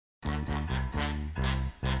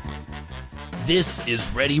This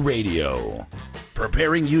is Ready Radio,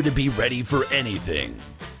 preparing you to be ready for anything.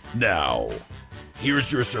 Now,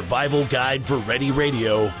 here's your survival guide for Ready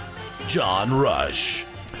Radio, John Rush.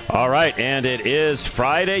 All right, and it is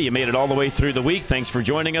Friday. You made it all the way through the week. Thanks for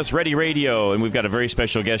joining us, Ready Radio. And we've got a very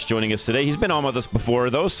special guest joining us today. He's been on with us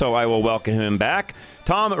before, though, so I will welcome him back.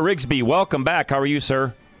 Tom Rigsby, welcome back. How are you,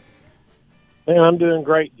 sir? Hey, I'm doing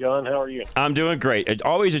great, John. How are you? I'm doing great. It's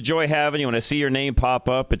always a joy having you. When I see your name pop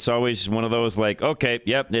up, it's always one of those like, okay,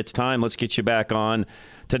 yep, it's time. Let's get you back on.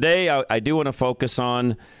 Today, I do want to focus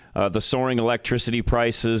on the soaring electricity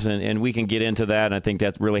prices, and we can get into that. And I think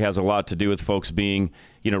that really has a lot to do with folks being,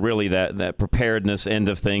 really that preparedness end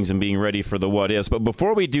of things and being ready for the what ifs. But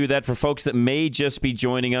before we do that, for folks that may just be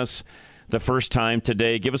joining us the first time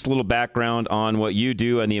today, give us a little background on what you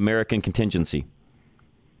do and the American Contingency.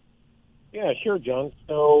 Yeah, sure, John.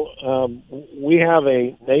 So we have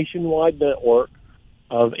a nationwide network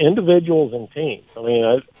of individuals and teams. I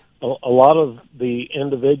mean, a lot of the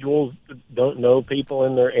individuals don't know people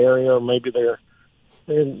in their area, or maybe they're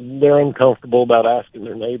uncomfortable about asking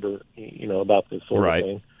their neighbor, about this sort of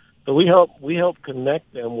thing. So we help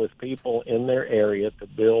connect them with people in their area to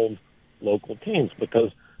build local teams,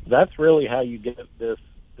 because that's really how you get this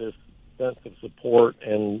sense of support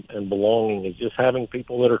and belonging, is just having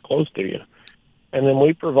people that are close to you. And then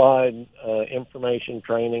we provide information,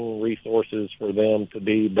 training, resources for them to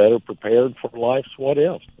be better prepared for life's what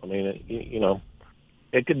ifs. I mean,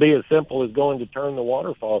 it could be as simple as going to turn the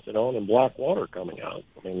water faucet on and black water coming out.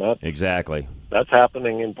 I mean, that's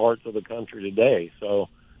happening in parts of the country today. So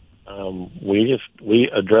we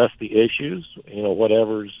address the issues,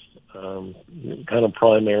 whatever's kind of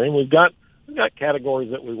primary. And we've got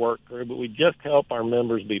categories that we work through, but we just help our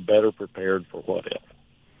members be better prepared for what if.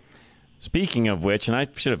 Speaking of which, and I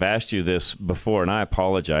should have asked you this before, and I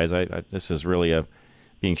apologize. This is really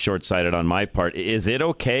being short-sighted on my part. Is it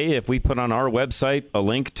okay if we put on our website a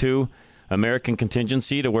link to American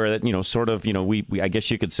Contingency, to where that we I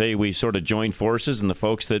guess you could say we sort of join forces, and the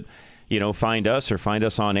folks that find us or find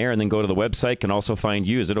us on air and then go to the website can also find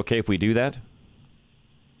you? Is it okay if we do that?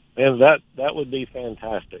 And that would be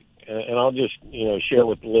fantastic. And I'll just share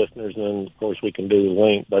with the listeners, and then of course we can do the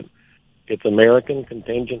link, but it's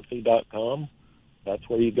AmericanContingency.com. That's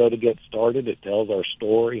where you go to get started. It tells our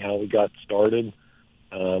story, how we got started,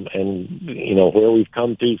 and where we've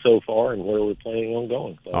come to so far and where we're planning on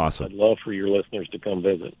going. So awesome. I'd love for your listeners to come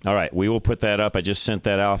visit. All right, we will put that up. I just sent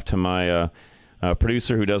that off to my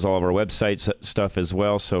producer, who does all of our website stuff as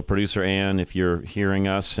well. So producer Ann, if you're hearing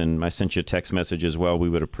us, and I sent you a text message as well, we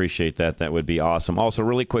would appreciate that. That would be awesome. Also,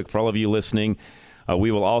 really quick, for all of you listening,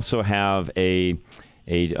 we will also have I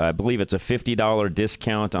believe it's a $50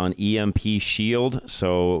 discount on EMP Shield.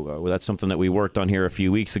 So that's something that we worked on here a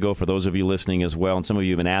few weeks ago for those of you listening as well. And some of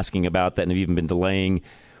you have been asking about that and have even been delaying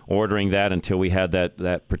ordering that until we had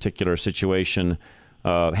that particular situation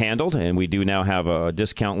handled. And we do now have a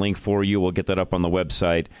discount link for you. We'll get that up on the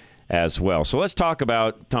website as well. So let's talk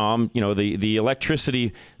about, Tom, the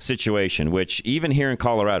electricity situation, which even here in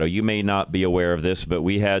Colorado, you may not be aware of this, but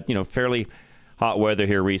we had, fairly hot weather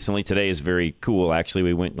here recently. Today is very cool, actually.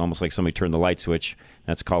 We went almost like somebody turned the light switch.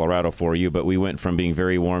 That's Colorado for you. But we went from being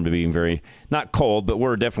very warm to being very, not cold, but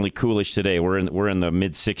we're definitely coolish today. We're in the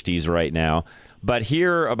mid-60s right now. But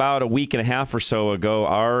here, about a week and a half or so ago,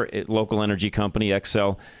 our local energy company,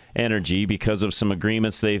 Xcel Energy, because of some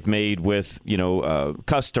agreements they've made with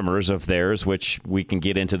customers of theirs, which we can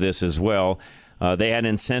get into this as well, they had an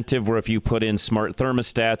incentive where if you put in smart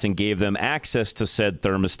thermostats and gave them access to said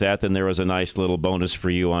thermostat, then there was a nice little bonus for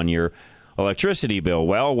you on your electricity bill.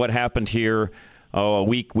 Well, what happened here a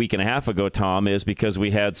week and a half ago, Tom, is because we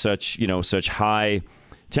had such high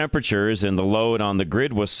temperatures and the load on the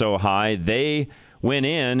grid was so high, they went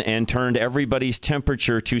in and turned everybody's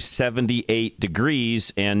temperature to 78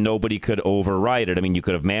 degrees, and nobody could override it. I mean, you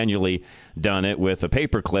could have manually done it with a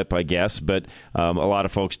paper clip, I guess, but a lot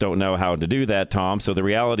of folks don't know how to do that, Tom. So the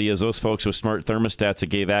reality is those folks with smart thermostats that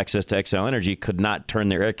gave access to Xcel Energy could not turn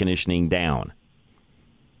their air conditioning down.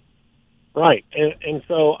 Right. And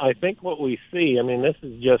so I think what we see, I mean, this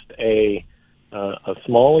is just a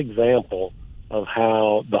small example of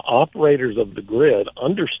how the operators of the grid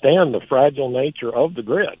understand the fragile nature of the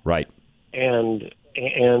grid. Right. And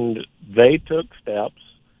they took steps,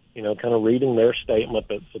 kind of reading their statement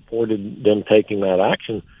that supported them taking that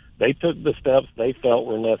action. They took the steps they felt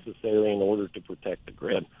were necessary in order to protect the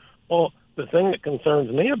grid. Well, the thing that concerns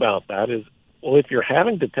me about that is, well, if you're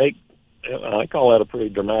having to take, I call that a pretty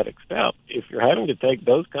dramatic step. If you're having to take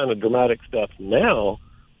those kind of dramatic steps now,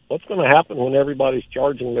 what's going to happen when everybody's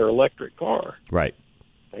charging their electric car? Right.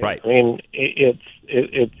 I mean,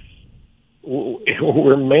 it's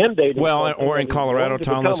we're mandating. Well, or in Colorado,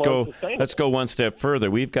 Tom, let's go one step further.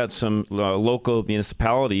 We've got some local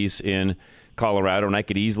municipalities in Colorado, and I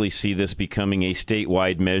could easily see this becoming a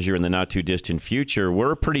statewide measure in the not too distant future.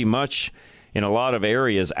 We're pretty much in a lot of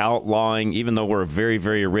areas outlawing, even though we're very,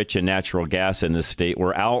 very rich in natural gas in this state,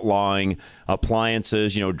 we're outlawing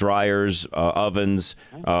appliances, dryers, ovens,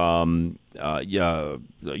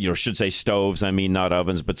 should say stoves. I mean, not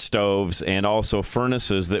ovens, but stoves, and also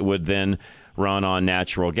furnaces that would then run on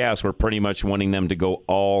natural gas. We're pretty much wanting them to go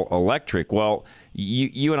all electric. Well,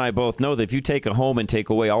 you and I both know that if you take a home and take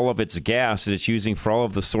away all of its gas that it's using for all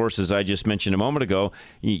of the sources I just mentioned a moment ago,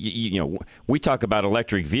 we talk about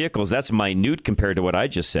electric vehicles. That's minute compared to what I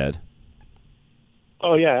just said.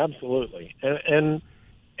 Oh, yeah, absolutely. And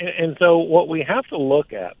so what we have to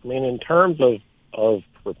look at, I mean, in terms of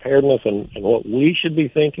preparedness and what we should be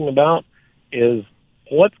thinking about is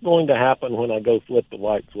what's going to happen when I go flip the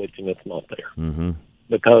light switch and it's not there. Mm-hmm.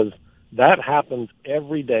 Because that happens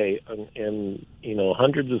every day in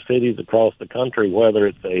hundreds of cities across the country, whether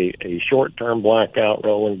it's a short-term blackout,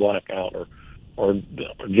 rolling blackout, or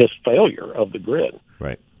just failure of the grid.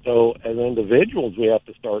 Right. So as individuals, we have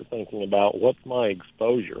to start thinking about what's my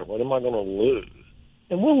exposure? What am I going to lose?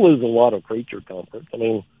 And we'll lose a lot of creature comforts. I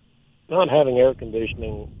mean, not having air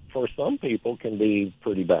conditioning for some people can be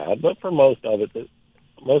pretty bad, but for most of us,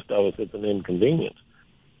 it's an inconvenience.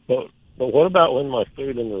 But what about when my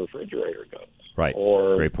food in the refrigerator goes? Right.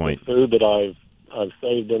 Or great point. The food that I've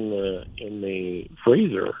saved in the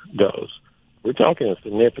freezer goes. We're talking a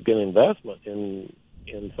significant investment in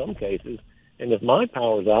some cases. And if my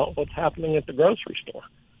power's out, what's happening at the grocery store?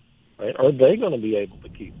 Right? Are they going to be able to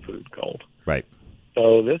keep food cold? Right.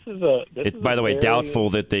 So this is by the way,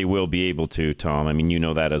 doubtful that they will be able to, Tom. I mean, you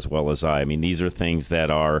know that as well as I. I mean, these are things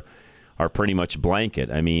that are pretty much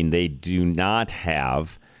blanket. I mean, they do not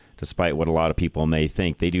have, despite what a lot of people may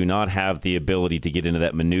think, they do not have the ability to get into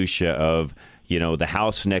that minutia of, the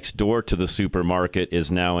house next door to the supermarket is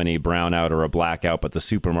now in a brownout or a blackout, but the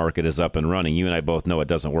supermarket is up and running. You and I both know it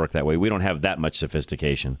doesn't work that way. We don't have that much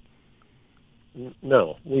sophistication.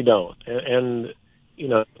 No, we don't. And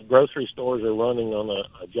grocery stores are running on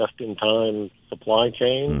a just-in-time supply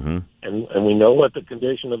chain, mm-hmm. and we know what the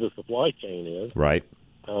condition of the supply chain is. Right.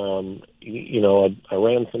 I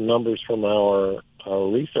ran some numbers from our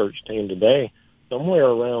research team today. Somewhere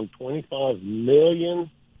around 25 million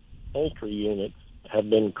poultry units have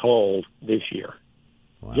been culled this year,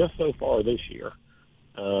 wow. just so far this year,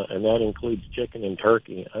 and that includes chicken and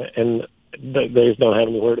turkey. And they just don't have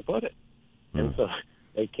anywhere to put it, and so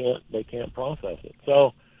they can't process it.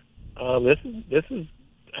 So this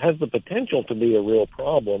has the potential to be a real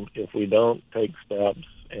problem if we don't take steps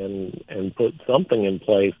and put something in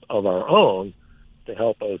place of our own to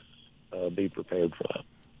help us be prepared for that.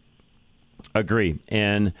 Agree.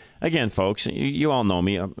 And again, folks, you all know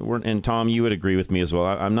me, and Tom, you would agree with me as well.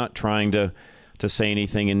 I'm not trying to say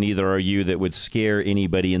anything, and neither are you, that would scare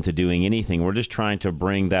anybody into doing anything. We're just trying to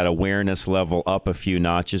bring that awareness level up a few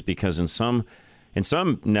notches, because in some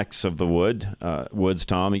necks of the woods,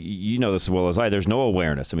 Tom, you know this as well as I, there's no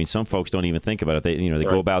awareness. I mean, some folks don't even think about it. They right.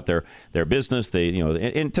 go about their business. They,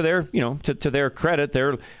 and to their, to their credit,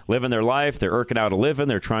 they're living their life. They're irking out a living.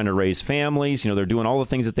 They're trying to raise families. They're doing all the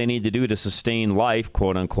things that they need to do to sustain life,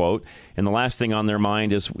 quote unquote. And the last thing on their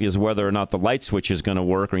mind is whether or not the light switch is going to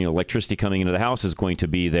work, or, electricity coming into the house is going to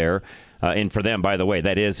be there. And for them, by the way,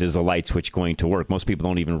 that is a light switch going to work? Most people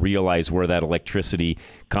don't even realize where that electricity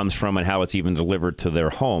comes from and how it's even delivered to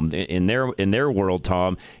their home. In their world,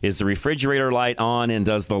 Tom, is the refrigerator light on and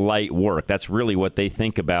does the light work? That's really what they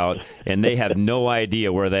think about, and they have no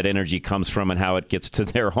idea where that energy comes from and how it gets to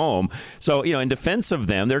their home. So, in defense of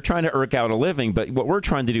them, they're trying to irk out a living. But what we're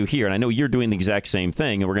trying to do here, and I know you're doing the exact same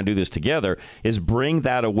thing, and we're going to do this together, is bring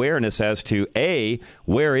that awareness as to, A,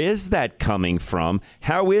 where is that coming from?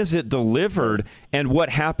 How is it delivered, and what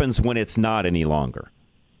happens when it's not any longer?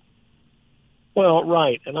 Well,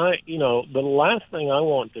 right. And the last thing I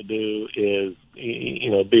want to do is,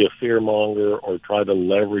 be a fearmonger or try to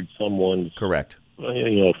leverage someone's correct,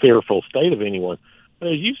 fearful state of anyone. But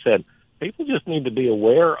as you said, people just need to be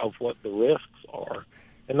aware of what the risks are.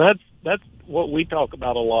 And that's what we talk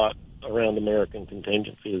about a lot around American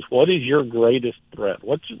contingency is, what is your greatest threat?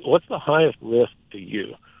 What's the highest risk to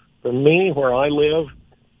you? For me, where I live,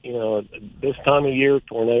 this time of year,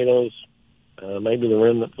 tornadoes, maybe the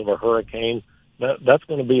remnants of a hurricane, that's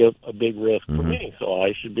going to be a big risk for me. So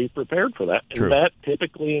I should be prepared for that. True. And that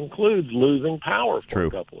typically includes losing power for a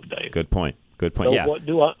couple of days. Good point. So yeah. What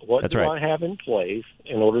do I have in place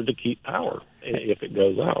in order to keep power if it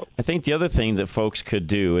goes out? I think the other thing that folks could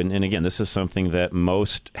do, and again, this is something that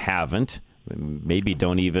most haven't, maybe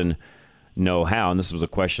don't even know how. And this was a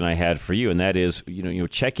question I had for you, and that is,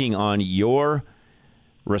 checking on your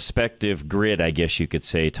respective grid, I guess you could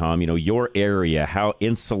say, Tom, your area, how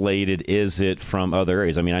insulated is it from other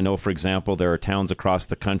areas? I mean, I know, for example, there are towns across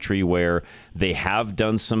the country where they have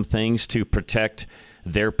done some things to protect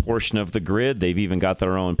their portion of the grid. They've even got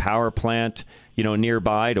their own power plant,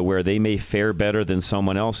 nearby to where they may fare better than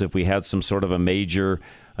someone else if we had some sort of a major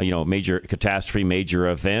catastrophe, major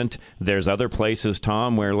event. There's other places,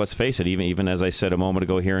 Tom, where, let's face it, even as I said a moment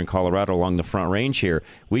ago here in Colorado along the Front Range here,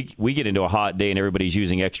 we get into a hot day and everybody's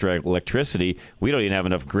using extra electricity. We don't even have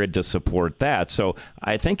enough grid to support that. So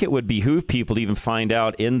I think it would behoove people to even find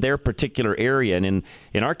out in their particular area. And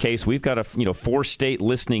in our case, we've got a 4-state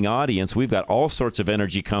listening audience. We've got all sorts of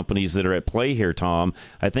energy companies that are at play here, Tom.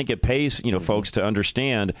 I think it pays folks to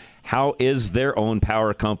understand how is their own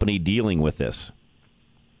power company dealing with this.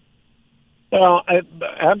 Well,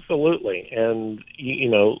 absolutely, and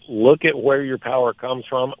look at where your power comes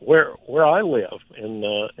from. Where I live in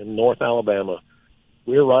North Alabama,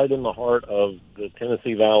 we're right in the heart of the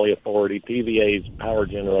Tennessee Valley Authority, TVA's power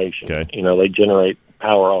generation. Okay. They generate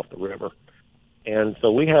power off the river, and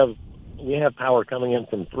so we have power coming in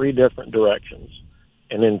from 3 different directions.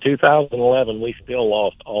 And in 2011, we still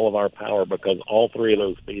lost all of our power because all 3 of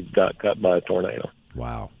those feeds got cut by a tornado.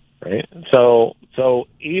 Wow. Right. So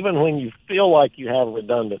even when you feel like you have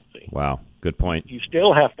redundancy, wow, good point, you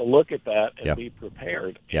still have to look at that and Yep. be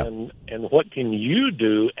prepared. Yep. And what can you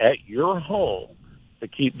do at your home to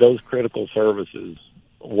keep those critical services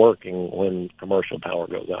working when commercial power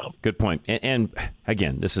goes out? Good point. And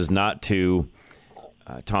again, this is not to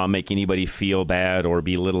Tom, make anybody feel bad or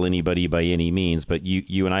belittle anybody by any means, but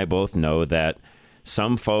you and I both know that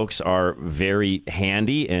some folks are very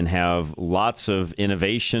handy and have lots of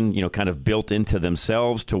innovation, kind of built into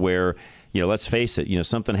themselves to where, let's face it,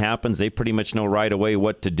 something happens, they pretty much know right away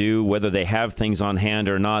what to do. Whether they have things on hand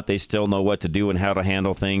or not, they still know what to do and how to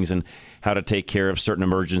handle things and how to take care of certain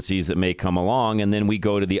emergencies that may come along. And then we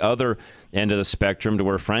go to the other end of the spectrum to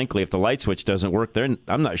where, frankly, if the light switch doesn't work, then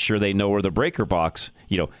I'm not sure they know where the breaker box,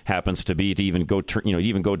 happens to be to even go,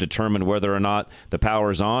 determine whether or not the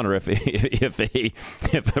power's on or if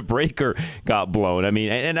a breaker got blown. I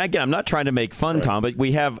mean, and again, I'm not trying to make fun, right, Tom, but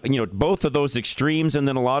we have, both of those extremes, and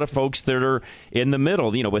then a lot of folks that are in the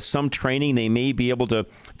middle. With some training, they may be able to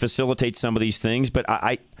facilitate some of these things, but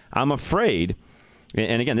I'm afraid.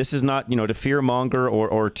 And again, this is not, to fear-monger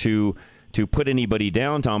or to put anybody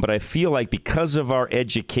down, Tom, but I feel like because of our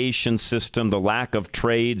education system, the lack of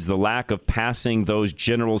trades, the lack of passing those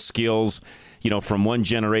general skills, from one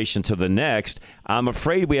generation to the next, I'm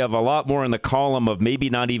afraid we have a lot more in the column of maybe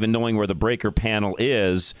not even knowing where the breaker panel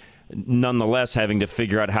is, nonetheless having to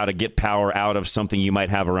figure out how to get power out of something you might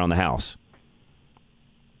have around the house.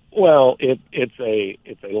 Well, it's a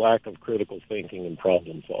lack of critical thinking and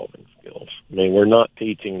problem solving skills. I mean, we're not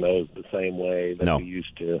teaching those the same way that we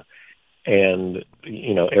used to, and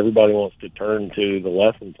everybody wants to turn to the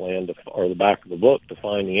lesson plan or the back of the book to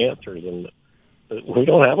find the answers, and we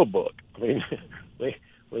don't have a book. I mean,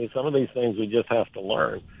 some of these things we just have to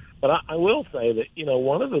learn. But I will say that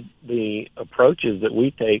one of the approaches that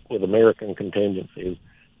we take with American Contingency is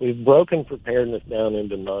we've broken preparedness down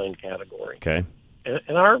into 9 categories. Okay.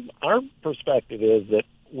 And our perspective is that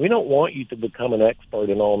we don't want you to become an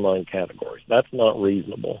expert in all 9 categories. That's not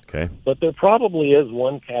reasonable. Okay. But there probably is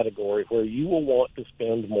one category where you will want to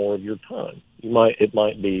spend more of your time. It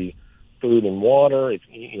might be food and water. It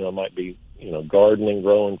might be gardening,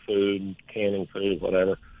 growing food, canning food,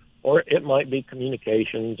 whatever. Or it might be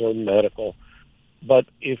communications or medical. But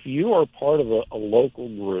if you are part of a local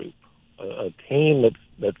group, a team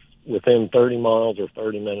that's within 30 miles or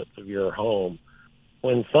 30 minutes of your home,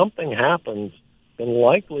 when something happens, the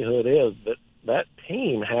likelihood is that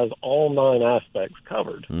team has all 9 aspects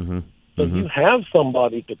covered. Mm-hmm. So you have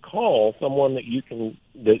somebody to call, someone that you can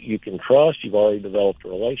trust, you've already developed a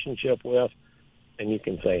relationship with, and you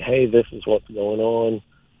can say, "Hey, this is what's going on.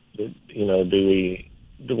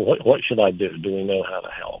 What should I do? Do we know how to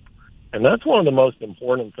help?" And that's one of the most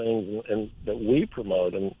important things and that we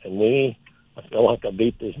promote, and I feel like I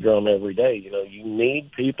beat this drum every day. You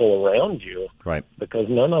need people around you, right? Because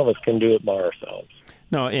none of us can do it by ourselves.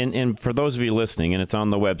 No, and for those of you listening, and it's on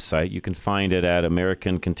the website, you can find it at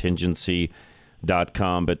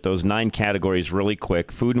AmericanContingency.com. But those 9 categories, really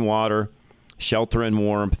quick: food and water, shelter and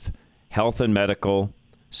warmth, health and medical,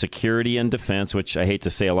 security and defense, which I hate to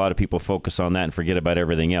say a lot of people focus on that and forget about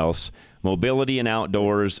everything else, mobility and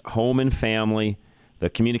outdoors, home and family, the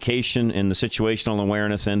communication and the situational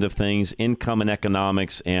awareness end of things, income and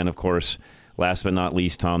economics, and, of course, last but not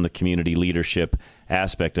least, Tom, the community leadership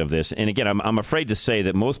aspect of this. And again, I'm afraid to say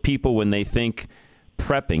that most people, when they think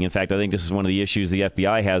prepping, in fact, I think this is one of the issues the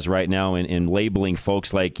FBI has right now in labeling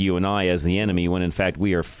folks like you and I as the enemy, when in fact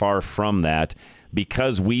we are far from that,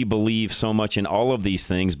 because we believe so much in all of these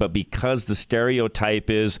things, but because the stereotype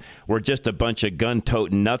is we're just a bunch of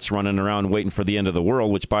gun-toting nuts running around waiting for the end of the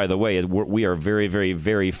world, which, by the way, we are very, very,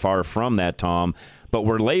 very far from that, Tom. But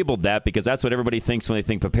we're labeled that because that's what everybody thinks when they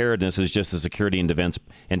think preparedness is just a security and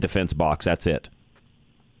defense box. That's it.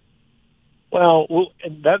 Well,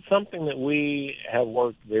 that's something that we have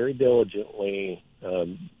worked very diligently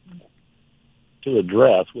to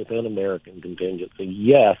address within American Contingency.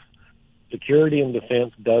 Yes, security and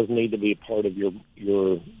defense does need to be a part of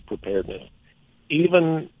your preparedness.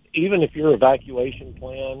 Even if your evacuation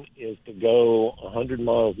plan is to go 100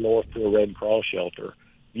 miles north to a Red Cross shelter,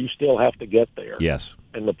 you still have to get there. Yes.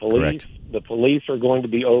 And the police are going to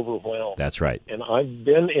be overwhelmed. That's right. And I've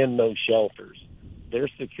been in those shelters.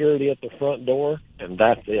 There's security at the front door, and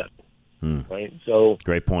that's it. Right? So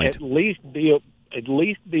great point. At least be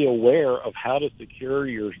aware of how to secure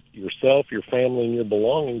yourself, your family, and your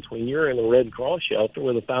belongings when you're in a Red Cross shelter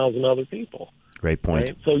with 1,000 other people. Great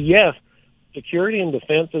point. Right? So yes, security and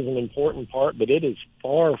defense is an important part, but it is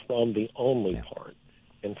far from the only part.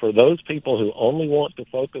 And for those people who only want to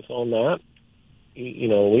focus on that,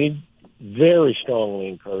 we very strongly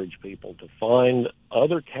encourage people to find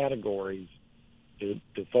other categories to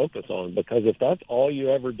focus on, because if that's all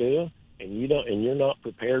you ever do, and you're not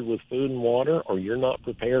prepared with food and water, or you're not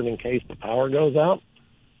prepared in case the power goes out,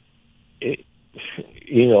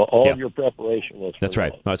 all of your preparation was. That's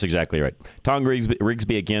right. No, that's exactly right. Tom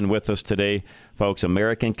Rigsby again with us today, folks.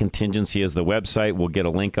 American Contingency is the website. We'll get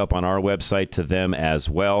a link up on our website to them as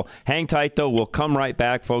well. Hang tight, though. We'll come right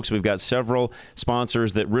back, folks. We've got several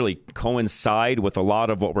sponsors that really coincide with a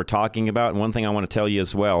lot of what we're talking about. And one thing I want to tell you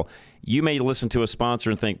as well, you may listen to a sponsor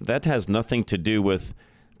and think that has nothing to do with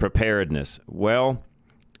preparedness. Well,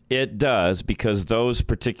 it does, because those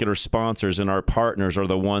particular sponsors and our partners are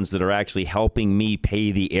the ones that are actually helping me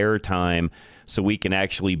pay the airtime so we can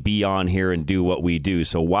actually be on here and do what we do.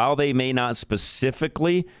 So while they may not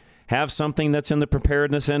specifically have something that's in the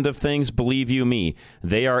preparedness end of things, believe you me,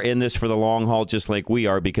 they are in this for the long haul just like we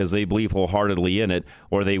are, because they believe wholeheartedly in it,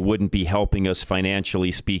 or they wouldn't be helping us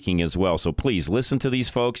financially speaking as well. So please listen to these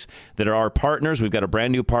folks that are our partners. We've got a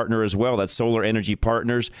brand new partner as well. That's Solar Energy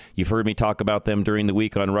Partners. You've heard me talk about them during the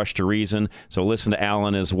week on Rush to Reason. So listen to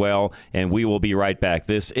Alan as well, and we will be right back.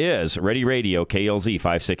 This is Ready Radio, KLZ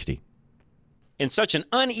 560. In such an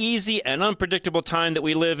uneasy and unpredictable time that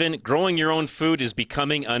we live in, growing your own food is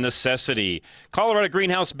becoming a necessity. Colorado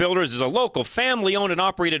Greenhouse Builders is a local family-owned and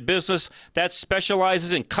operated business that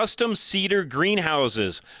specializes in custom cedar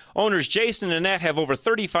greenhouses. Owners Jason and Annette have over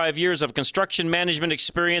 35 years of construction management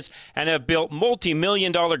experience and have built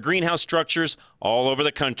multi-million-dollar greenhouse structures all over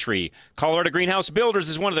the country. Colorado Greenhouse Builders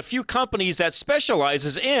is one of the few companies that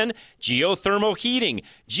specializes in geothermal heating.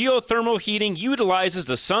 Geothermal heating utilizes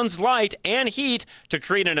the sun's light and heat to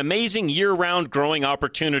create an amazing year-round growing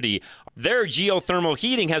opportunity. Their geothermal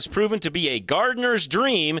heating has proven to be a gardener's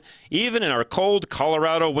dream, even in our cold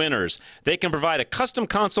Colorado winters. They can provide a custom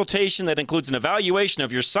consultation that includes an evaluation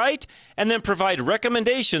of your site and then provide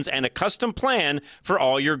recommendations and a custom plan for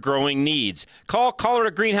all your growing needs. Call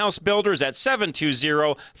Colorado Greenhouse Builders at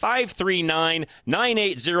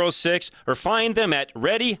 720-539-9806 or find them at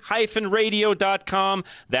ready-radio.com.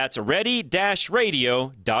 That's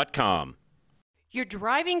ready-radio.com. You're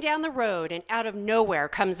driving down the road and out of nowhere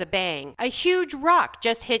comes a bang. A huge rock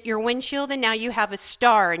just hit your windshield and now you have a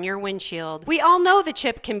star in your windshield. We all know the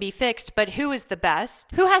chip can be fixed, but who is the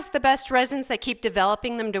best? Who has the best resins that keep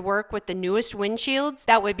developing them to work with the newest windshields?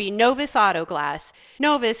 That would be Novus Auto Glass.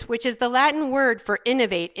 Novus, which is the Latin word for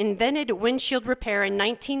innovate, invented windshield repair in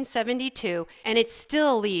 1972, and it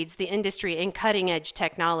still leads the industry in cutting-edge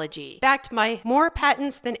technology. Backed by more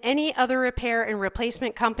patents than any other repair and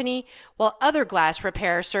replacement company, while other glass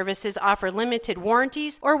repair services offer limited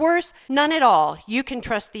warranties, or worse, none at all. You can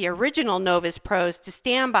trust the original Novus pros to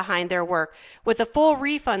stand behind their work with a full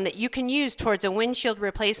refund that you can use towards a windshield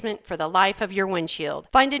replacement for the life of your windshield.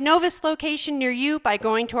 Find a Novus location near you by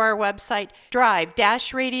going to our website,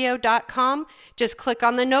 drive-radio.com. Just click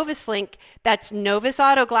on the Novus link. That's Novus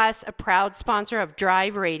Auto Glass, a proud sponsor of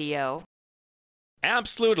Drive Radio.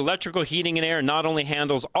 Absolute Electrical Heating and Air not only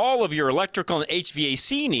handles all of your electrical and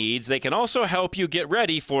HVAC needs, they can also help you get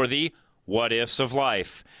ready for the what-ifs of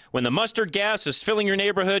life. When the mustard gas is filling your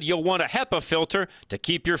neighborhood, you'll want a HEPA filter to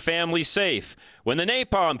keep your family safe. When the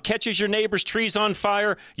napalm catches your neighbor's trees on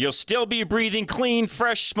fire, you'll still be breathing clean,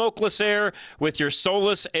 fresh, smokeless air with your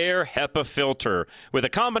Solus Air HEPA filter. With a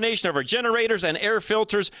combination of our generators and air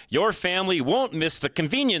filters, your family won't miss the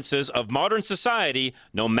conveniences of modern society,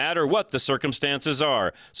 no matter what the circumstances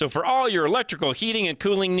are. So for all your electrical heating and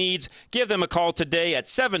cooling needs, give them a call today at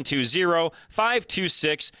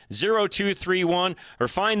 720-526-0231 or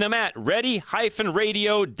find them at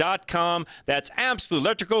ready-radio.com. That's Absolute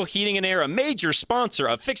Electrical Heating and Air, a major sponsor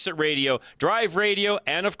of Fix It Radio, Drive Radio,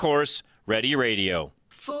 and of course, Ready Radio.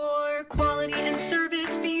 For quality and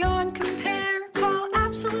service beyond compare, call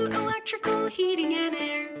Absolute Electrical Heating and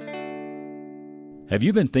Air. Have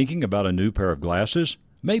you been thinking about a new pair of glasses?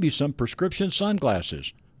 Maybe some prescription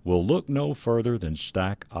sunglasses? Well, look no further than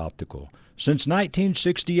Stack Optical. Since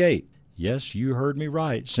 1968, yes, you heard me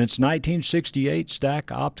right. Since 1968,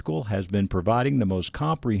 Stack Optical has been providing the most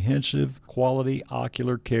comprehensive quality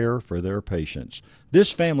ocular care for their patients.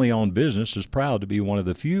 This family-owned business is proud to be one of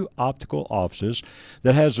the few optical offices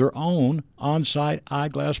that has their own on-site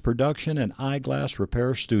eyeglass production and eyeglass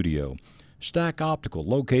repair studio. Stack Optical,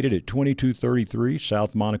 located at 2233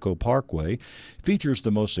 South Monaco Parkway, features the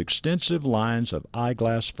most extensive lines of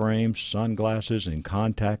eyeglass frames, sunglasses, and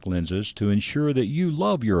contact lenses to ensure that you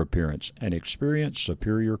love your appearance and experience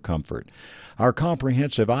superior comfort. Our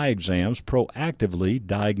comprehensive eye exams proactively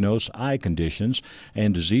diagnose eye conditions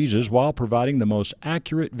and diseases while providing the most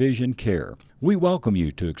accurate vision care. We welcome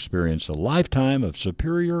you to experience a lifetime of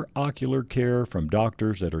superior ocular care from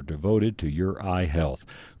doctors that are devoted to your eye health.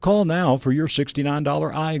 Call now for your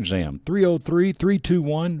 $69 eye exam,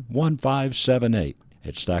 303-321-1578.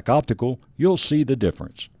 At Stack Optical, you'll see the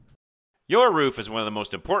difference. Your roof is one of the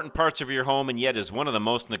most important parts of your home and yet is one of the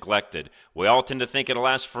most neglected. We all tend to think it'll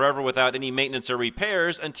last forever without any maintenance or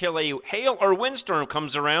repairs until a hail or windstorm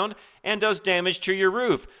comes around and does damage to your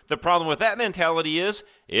roof. The problem with that mentality is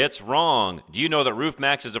it's wrong. Do you know that Roof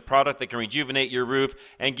Max is a product that can rejuvenate your roof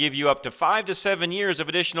and give you up to 5 to 7 years of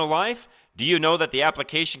additional life? Do you know that the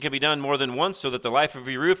application can be done more than once so that the life of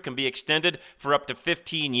your roof can be extended for up to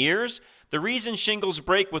 15 years? The reason shingles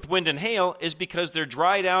break with wind and hail is because they're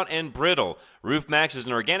dried out and brittle. Roof Max is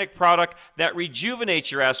an organic product that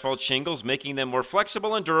rejuvenates your asphalt shingles, making them more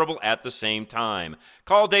flexible and durable at the same time.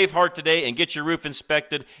 Call Dave Hart today and get your roof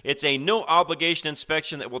inspected. It's a no-obligation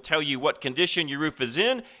inspection that will tell you what condition your roof is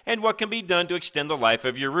in and what can be done to extend the life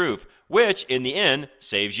of your roof, which, in the end,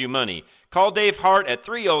 saves you money. Call Dave Hart at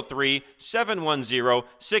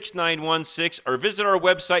 303-710-6916 or visit our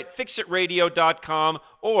website, fixitradio.com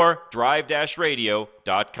or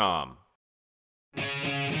drive-radio.com.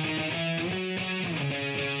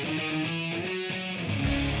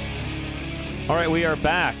 All right, we are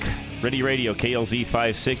back. Ready Radio, KLZ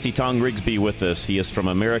 560. Tom Rigsby with us. He is from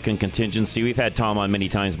American Contingency. We've had Tom on many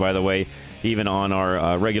times, by the way, even on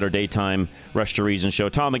our regular daytime Rush to Reason show.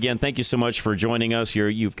 Tom, again, thank you so much for joining us.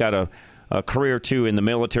 You've got a career, too, in the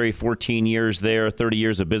military, 14 years there, 30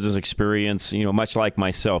 years of business experience. You know, much like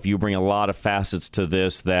myself, you bring a lot of facets to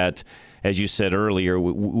this that, as you said earlier,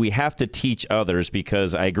 we have to teach others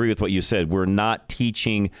because I agree with what you said. We're not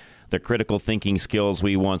teaching the critical thinking skills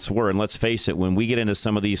we once were. And let's face it, when we get into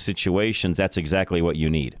some of these situations, that's exactly what you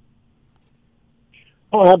need.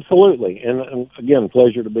 Oh, absolutely. And again,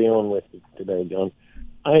 pleasure to be on with you today, John.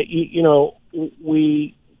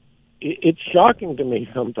 It's shocking to me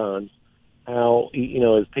sometimes how,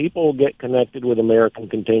 as people get connected with American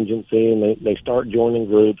Contingency and they start joining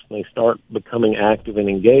groups and they start becoming active and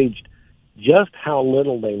engaged, just how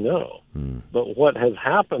little they know. But what has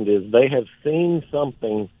happened is they have seen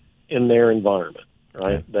something in their environment,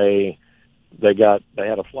 right? Okay. They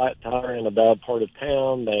had a flat tire in a bad part of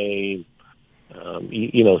town. They,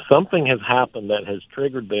 something has happened that has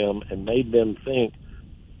triggered them and made them think,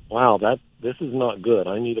 wow, this is not good.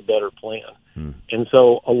 I need a better plan. And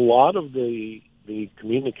so a lot of the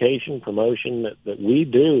communication promotion that we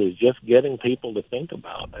do is just getting people to think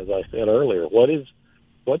about, as I said earlier,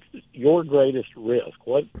 what's your greatest risk?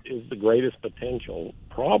 What is the greatest potential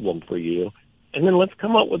problem for you? And then let's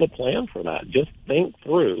come up with a plan for that. Just think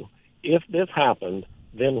through, if this happened,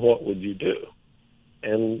 then what would you do?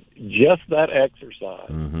 And just that exercise,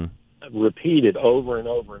 repeated over and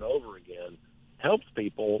over and over again, helps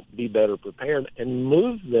people be better prepared and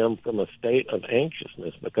moves them from a state of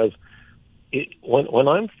anxiousness. Because when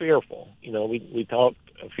I'm fearful, we talked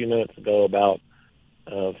a few minutes ago about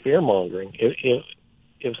fear-mongering.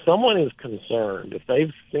 If someone is concerned, if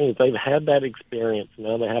they've had that experience,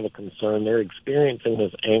 now they have a concern, they're experiencing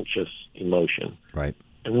this anxious emotion. Right.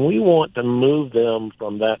 And we want to move them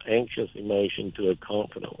from that anxious emotion to a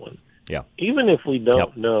confident one. Yeah. Even if we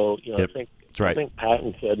don't know, Yep. I think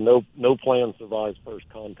Patton said no plan survives first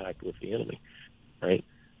contact with the enemy, right?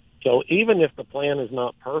 So even if the plan is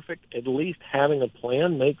not perfect, at least having a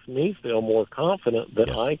plan makes me feel more confident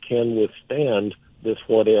that I can withstand this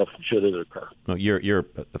what if should it occur. No, you're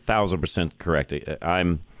 1,000% correct.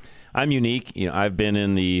 I'm unique. I've been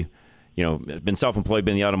in the been self-employed,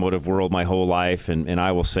 been in the automotive world my whole life, and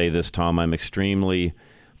I will say this, Tom, I'm extremely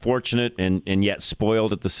fortunate and yet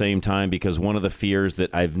spoiled at the same time, because one of the fears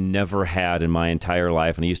that I've never had in my entire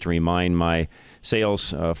life, and I used to remind my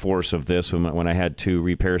sales force of this when I had 2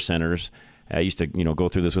 repair centers. I used to go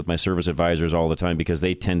through this with my service advisors all the time, because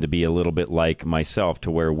they tend to be a little bit like myself,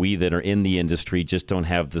 to where we that are in the industry just don't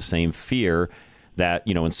have the same fear that,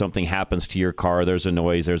 when something happens to your car, there's a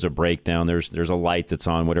noise, there's a breakdown, there's a light that's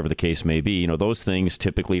on, whatever the case may be. Those things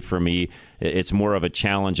typically for me, it's more of a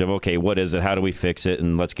challenge of, okay, what is it? How do we fix it?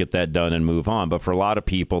 And let's get that done and move on. But for a lot of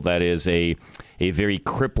people, that is a very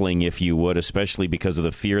crippling, if you would, especially because of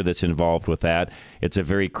the fear that's involved with that. It's a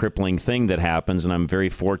very crippling thing that happens, and I'm very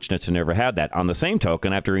fortunate to never have that. On the same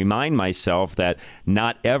token, I have to remind myself that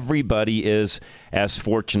not everybody is as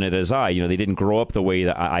fortunate as I. They didn't grow up the way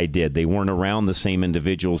that I did. They weren't around the same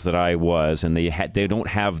individuals that I was, and they don't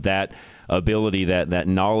have that ability, that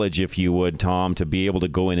knowledge, if you would, Tom, to be able to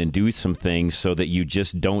go in and do some things so that you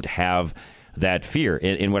just don't have that fear.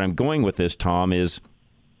 And what I'm going with this, Tom, is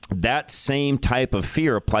that same type of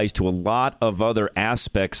fear applies to a lot of other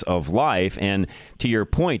aspects of life. And to your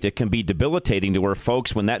point, it can be debilitating to where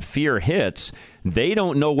folks, when that fear hits, they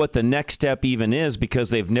don't know what the next step even is, because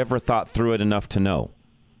they've never thought through it enough to know.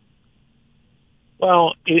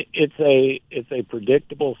 Well, it's a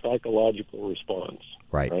predictable psychological response.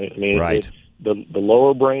 Right. I mean, right. It's the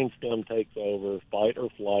lower brain stem takes over, fight or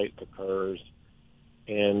flight occurs.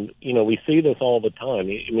 And, we see this all the time.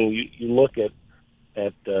 I mean, you look at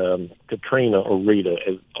Katrina or Rita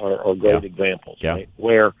are great examples, right?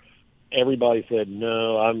 Where everybody said,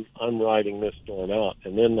 no, I'm riding this storm out.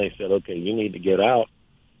 And then they said, okay, you need to get out.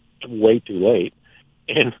 Way too late.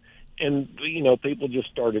 And people just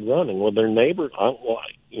started running. Well, their neighbors,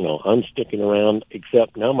 I'm sticking around,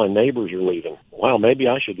 except now my neighbors are leaving. Wow, maybe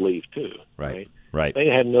I should leave too. Right. They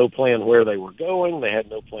had no plan where they were going. They had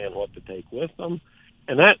no plan what to take with them.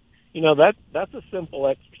 And that's a simple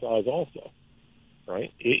exercise also.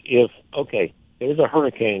 Right? If, there's a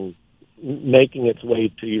hurricane making its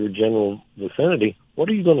way to your general vicinity, what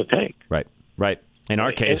are you going to take? Right. In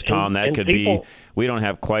our case, Tom, that could be, we don't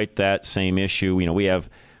have quite that same issue. We have,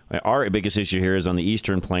 our biggest issue here is on the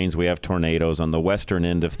eastern plains, we have tornadoes. On the western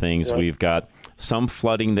end of things, we've got some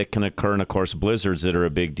flooding that can occur, and of course blizzards that are a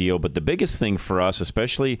big deal. But the biggest thing for us,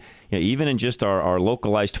 especially even in just our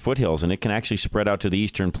localized foothills, and it can actually spread out to the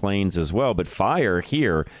eastern plains as well, but fire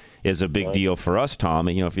here is a big deal for us, Tom.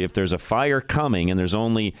 If there's a fire coming and there's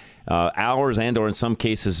only hours and or in some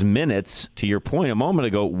cases minutes, to your point a moment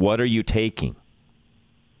ago, what are you taking?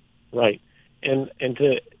 Right. And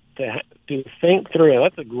to think through,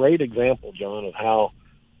 that's a great example, John, of how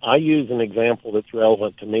I use an example that's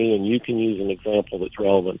relevant to me, and you can use an example that's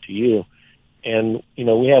relevant to you. And,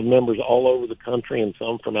 we have members all over the country and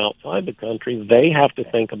some from outside the country. They have to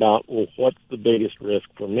think about, well, what's the biggest risk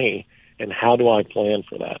for me? And how do I plan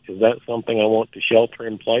for that? Is that something I want to shelter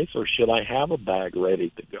in place, or should I have a bag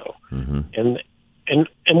ready to go? Mm-hmm.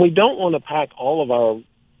 And we don't want to pack all of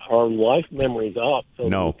our life memories up so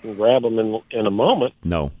that we can grab them in a moment.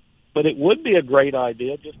 No. But it would be a great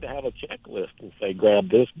idea just to have a checklist and say, grab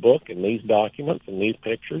this book and these documents and these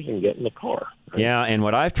pictures and get in the car. Right? Yeah, and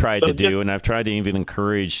what I've tried to do, and I've tried to even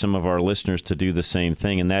encourage some of our listeners to do the same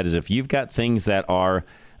thing, and that is, if you've got things that are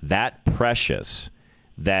that precious,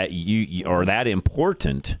 that you or that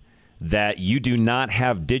important, that you do not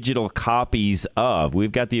have digital copies of.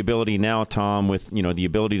 We've got the ability now, Tom, with the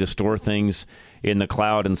ability to store things in the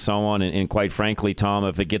cloud and so on. And quite frankly, Tom,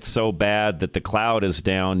 if it gets so bad that the cloud is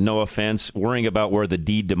down, no offense, worrying about where the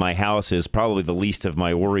deed to my house is probably the least of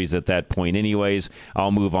my worries at that point anyways.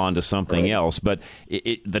 I'll move on to something else. But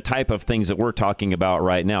the type of things that we're talking about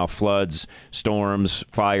right now, floods, storms,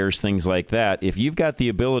 fires, things like that, if you've got the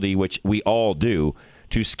ability, which we all do,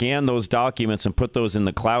 to scan those documents and put those in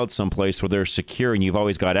the cloud someplace where they're secure and you've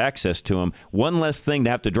always got access to them, one less thing to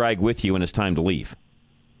have to drag with you when it's time to leave.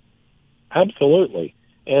 Absolutely.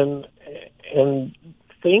 And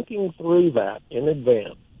thinking through that in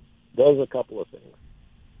advance does a couple of things.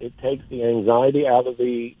 It takes the anxiety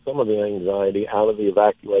some of the anxiety out of the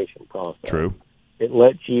evacuation process. True. It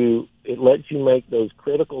lets you make those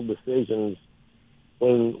critical decisions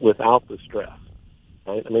without the stress.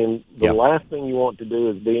 right? I mean, the last thing you want to do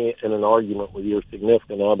is be in an argument with your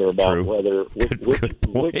significant other about whether Good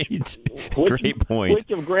point. Great point.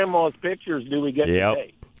 Which of Grandma's pictures do we get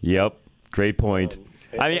today? Yep. Great point.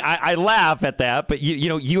 I mean, I laugh at that, but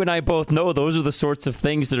you and I both know those are the sorts of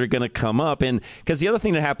things that are going to come up. And because the other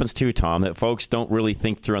thing that happens too, Tom, that folks don't really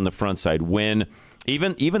think through on the front side, when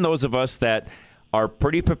even those of us that are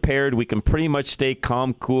pretty prepared, we can pretty much stay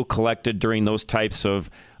calm, cool, collected during those types of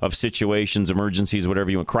situations, emergencies,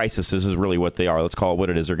 whatever you want. Crises is really what they are. Let's call it what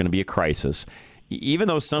it is. They're going to be a crisis. Even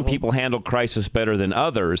though some people handle crisis better than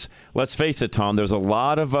others, let's face it, Tom, there's a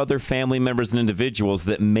lot of other family members and individuals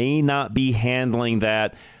that may not be handling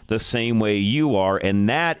that the same way you are, and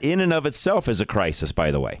that in and of itself is a crisis,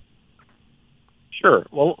 by the way. Sure.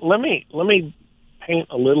 Well, let me paint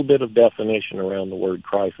a little bit of definition around the word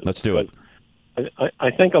crisis. Let's do it.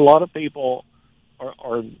 I think a lot of people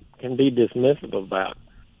can be dismissive of that,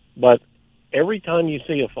 but every time you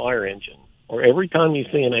see a fire engine or every time you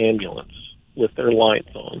see an ambulance with their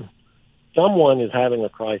lights on, someone is having a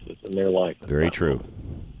crisis in their life. Very true.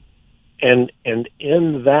 And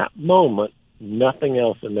in that moment, nothing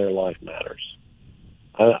else in their life matters.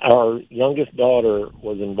 Our youngest daughter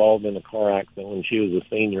was involved in a car accident when she was a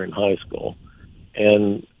senior in high school.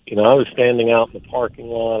 And, I was standing out in the parking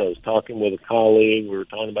lot. I was talking with a colleague. We were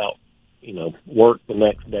talking about, work the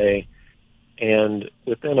next day. And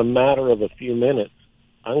within a matter of a few minutes,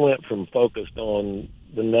 I went from focused on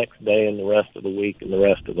the next day and the rest of the week and the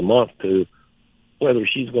rest of the month to whether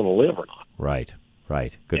she's going to live or not. Right.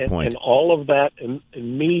 Good point. And all of that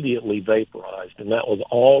immediately vaporized, and that was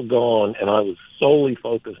all gone, and I was solely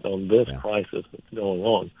focused on this crisis that's going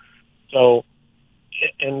on. So,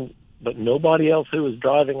 but nobody else who was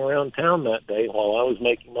driving around town that day while I was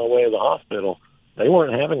making my way to the hospital, they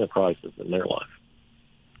weren't having a crisis in their life.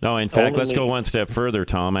 No, in fact, let's go one step further,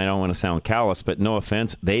 Tom. I don't want to sound callous, but no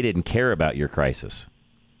offense, they didn't care about your crisis.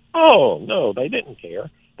 Oh, no, they didn't care.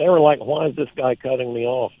 They were like, why is this guy cutting me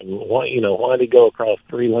off? And why did he go across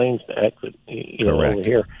 3 lanes to exit, Correct. over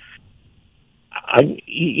here? I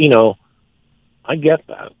get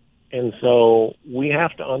that. And so we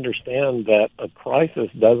have to understand that a crisis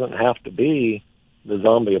doesn't have to be the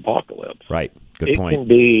zombie apocalypse. Right. Good point. Can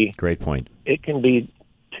be, great point. It can be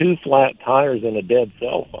 2 flat tires and a dead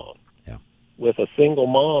cell phone. Yeah. With a single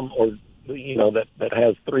mom or, that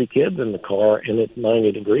has 3 kids in the car and it's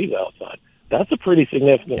 90 degrees outside. That's a pretty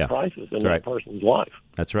significant crisis in that person's life.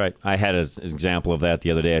 That's right. I had an example of that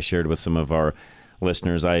the other day. I shared with some of our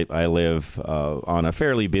listeners. I live on a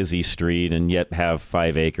fairly busy street and yet have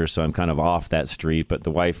 5 acres, so I'm kind of off that street. But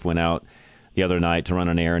the wife went out the other night to run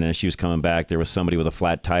an errand, and as she was coming back, there was somebody with a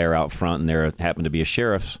flat tire out front, and there happened to be a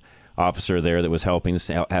sheriff's officer there that was helping. This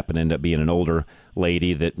happened to end up being an older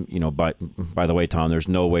lady that, by the way, Tom, there's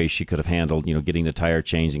no way she could have handled, getting the tire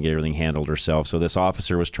changed and get everything handled herself. So this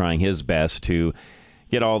officer was trying his best to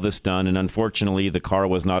get all this done, and unfortunately the car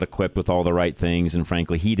was not equipped with all the right things, and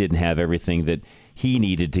frankly he didn't have everything that he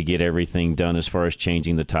needed to get everything done as far as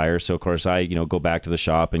changing the tire. So of course I go back to the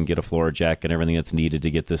shop and get a floor jack and everything that's needed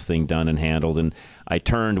to get this thing done and handled. And I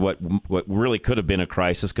turned what really could have been a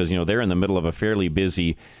crisis, because they're in the middle of a fairly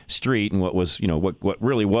busy street, and what was what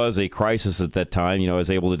really was a crisis at that time, I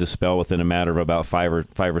was able to dispel within a matter of about 5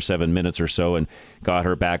 or 7 minutes or so, and got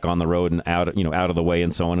her back on the road and out of the way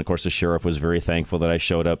and so on. Of course the sheriff was very thankful that I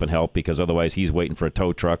showed up and helped, because otherwise he's waiting for a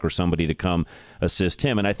tow truck or somebody to come assist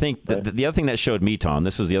him. And I think the other thing that showed me, Tom,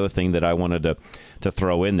 this is the other thing that I wanted to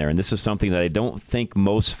throw in there, and this is something that I don't think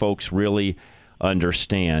most folks really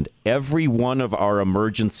understand. Every one of our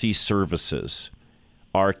emergency services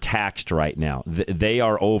are taxed right now. They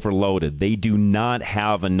are overloaded. They do not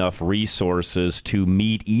have enough resources to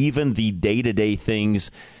meet even the day-to-day things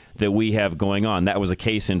that we have going on. That was a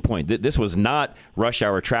case in point. This was not rush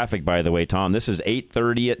hour traffic, by the way, Tom. This is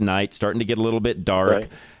 8:30 at night, starting to get a little bit dark. Right.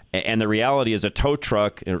 And the reality is a tow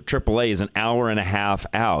truck, or AAA, is an hour and a half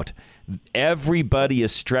out. Everybody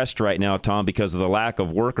is stressed right now, Tom, because of the lack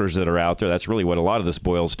of workers that are out there. That's really what a lot of this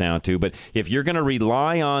boils down to. But if you're going to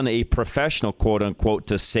rely on a professional, quote unquote,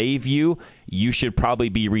 to save you, you should probably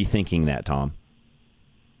be rethinking that, Tom.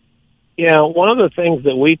 Yeah, one of the things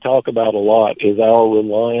that we talk about a lot is our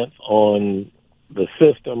reliance on the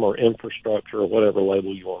system or infrastructure or whatever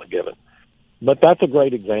label you want to give it. But that's a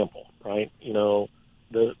great example, right?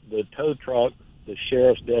 The tow truck, the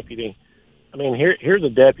sheriff's deputy. I mean, here's a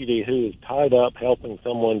deputy who is tied up helping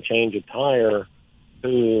someone change a tire,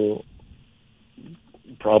 who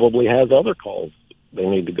probably has other calls they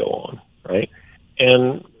need to go on, right?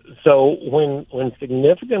 And so when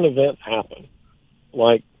significant events happen,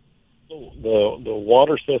 like the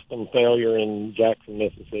water system failure in Jackson,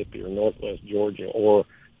 Mississippi, or Northwest Georgia, or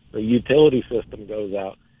the utility system goes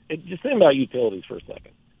out. Just think about utilities for a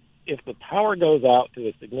second. If the power goes out to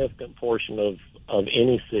a significant portion of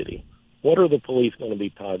any city, what are the police going to be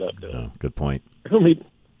tied up to? Oh, good point. They're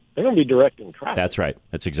going to be directing traffic. That's right.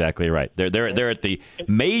 That's exactly right. They're at the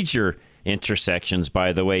major intersections,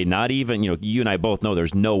 by the way. Not even, you and I both know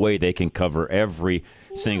there's no way they can cover every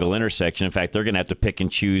single intersection. In fact, they're going to have to pick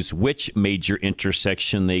and choose which major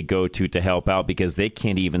intersection they go to help out, because they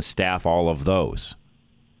can't even staff all of those.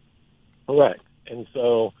 Correct. And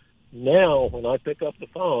so now when I pick up the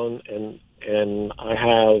phone and I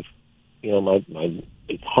have, my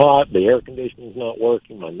it's hot, the air conditioning's not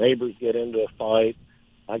working, my neighbors get into a fight,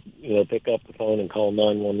 I pick up the phone and call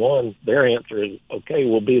 911. Their answer is, okay,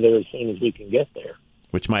 we'll be there as soon as we can get there.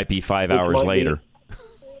 Which might be 5 hours later.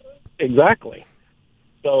 Exactly.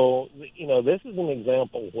 So, this is an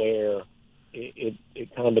example where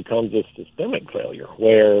it kind of becomes a systemic failure,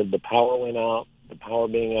 where the power went out. The power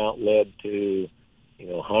being out led to,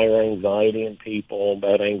 higher anxiety in people.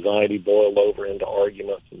 That anxiety boiled over into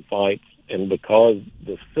arguments and fights. And because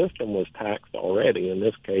the system was taxed already, in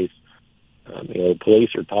this case, the police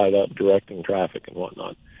are tied up directing traffic and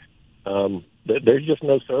whatnot. There's just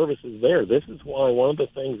no services there. This is why one of the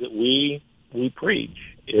things that we preach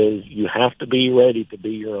is you have to be ready to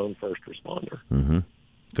be your own first responder. Mm-hmm.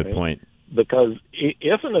 Good right? point. Because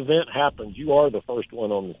if an event happens, you are the first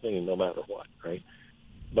one on the scene, no matter what, right?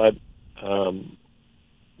 But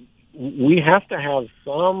we have to have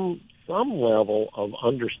some level of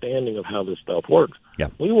understanding of how this stuff works. Yeah.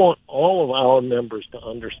 We want all of our members to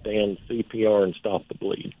understand CPR and stop the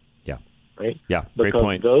bleed. Yeah. Right? Yeah, great because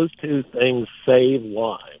point. Those two things save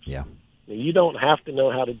lives. Yeah. You don't have to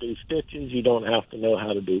know how to do stitches. You don't have to know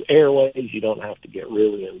how to do airways. You don't have to get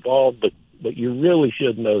really involved, but you really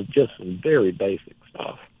should know just some very basic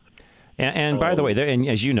stuff. And by the way, and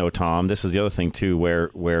as you know, Tom, this is the other thing too,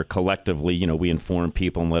 where collectively, we inform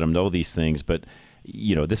people and let them know these things. But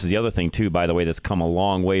this is the other thing too, by the way, that's come a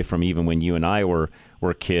long way from even when you and I were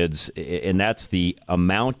kids, and that's the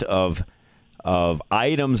amount of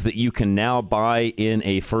items that you can now buy in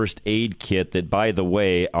a first aid kit that, by the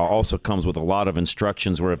way, also comes with a lot of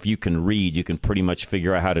instructions where if you can read, you can pretty much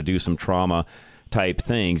figure out how to do some trauma type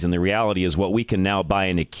things. And the reality is what we can now buy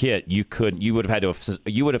in a kit, you would have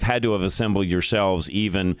had to have assembled yourselves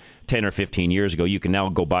even 10 or 15 years ago. You can now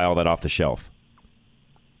go buy all that off the shelf.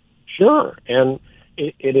 Sure. And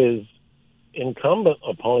it is incumbent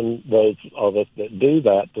upon those of us that do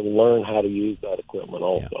that to learn how to use that equipment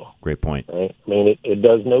also. Yeah, great point. Right? I mean, it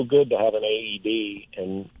does no good to have an AED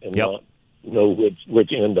and not know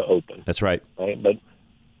which end to open. That's right. Right? But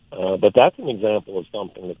that's an example of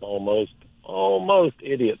something that's almost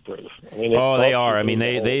idiot-proof. I mean, they are. I mean,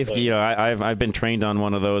 they've I've been trained on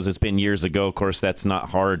one of those. It's been years ago. Of course, that's not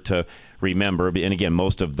hard to remember. And again,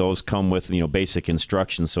 most of those come with basic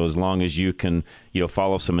instructions. So as long as you can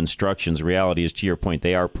follow some instructions, reality is, to your point,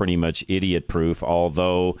 they are pretty much idiot-proof.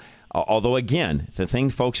 Although again, the thing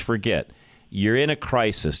folks forget, you're in a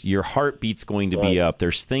crisis. Your heartbeat's going to be up.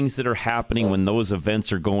 There's things that are happening when those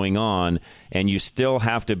events are going on, and you still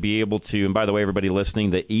have to be able to, and by the way, everybody listening,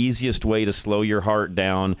 the easiest way to slow your heart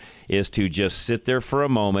down is to just sit there for a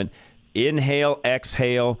moment, inhale,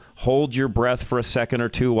 exhale, hold your breath for a second or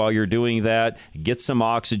two while you're doing that, get some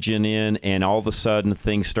oxygen in, and all of a sudden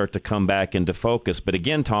things start to come back into focus. But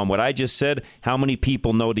again, Tom, what I just said, how many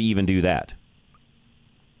people know to even do that?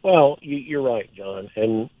 Well, you're right, John,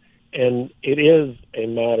 and it is a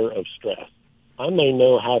matter of stress. I may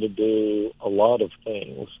know how to do a lot of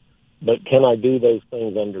things, but can I do those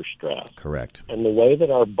things under stress? Correct. And the way that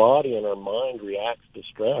our body and our mind reacts to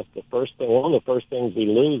stress, one of the first things we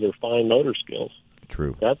lose are fine motor skills.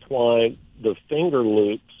 True. That's why the finger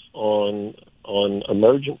loops on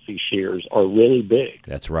emergency shears are really big.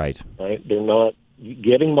 That's right. Right? They're not.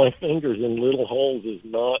 Getting my fingers in little holes is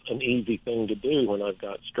not an easy thing to do when I've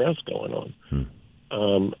got stress going on.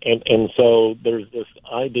 And so there's this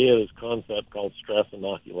idea, this concept called stress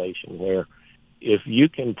inoculation, where if you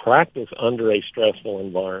can practice under a stressful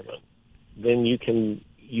environment, then you can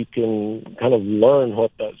kind of learn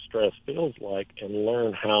what that stress feels like and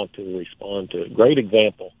learn how to respond to it. Great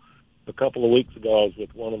example. A couple of weeks ago, I was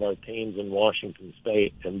with one of our teams in Washington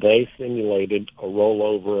State, and they simulated a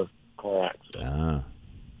rollover car accident.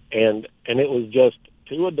 And it was just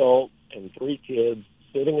 2 adults and 3 kids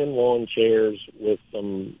sitting in lawn chairs with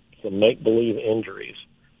some make-believe injuries.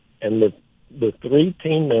 And the 3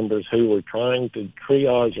 team members who were trying to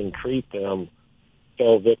triage and treat them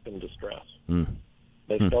fell victim to stress.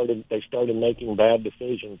 They started making bad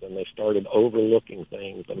decisions, and they started overlooking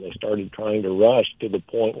things, and they started trying to rush to the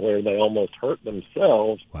point where they almost hurt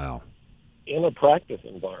themselves. Wow. In a practice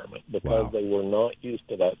environment because Wow. they were not used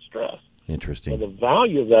to that stress. Interesting. So the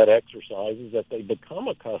value of that exercise is that they become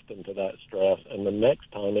accustomed to that stress, and the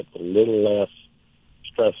next time it's a little less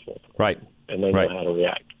stressful. Right. And they know how to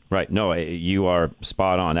react. Right. No, you are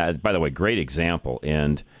spot on. By the way, great example.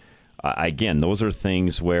 And again, those are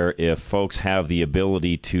things where if folks have the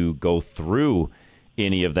ability to go through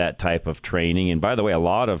any of that type of training, and by the way, a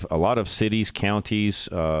lot of cities, counties,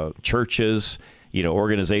 churches,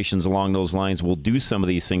 organizations along those lines will do some of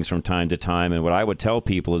these things from time to time. And what I would tell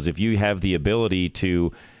people is if you have the ability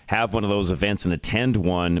to have one of those events and attend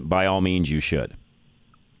one, by all means, you should.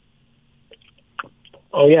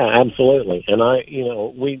 Oh, yeah, absolutely. And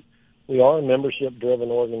we are a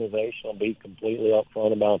membership-driven organization. I'll be completely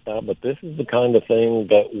upfront about that. But this is the kind of thing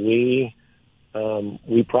that we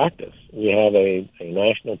practice. We have a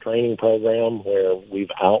national training program where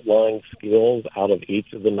we've outlined skills out of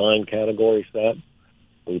each of the 9 category sets.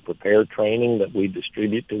 We prepare training that we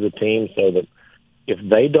distribute to the team so that if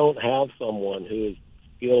they don't have someone who is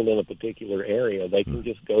skilled in a particular area, they can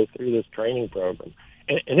just go through this training program.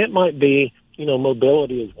 And it might be,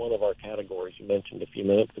 mobility is one of our categories you mentioned a few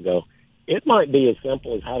minutes ago. It might be as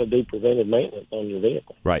simple as how to do preventive maintenance on your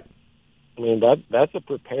vehicle. Right. I mean, that's a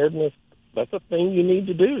preparedness. That's a thing you need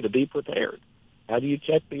to do to be prepared. How do you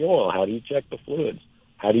check the oil? How do you check the fluids?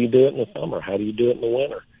 How do you do it in the summer? How do you do it in the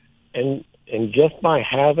winter? And just by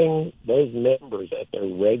having those members at their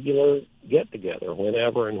regular get-together,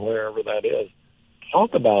 whenever and wherever that is,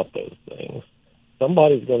 talk about those things,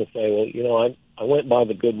 somebody's going to say, well, I went by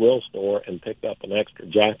the Goodwill store and picked up an extra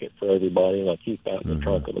jacket for everybody, and I keep that in the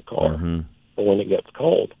trunk of the car for when it gets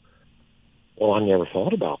cold. Well, I never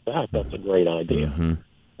thought about that. That's a great idea.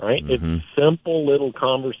 Right? It's simple little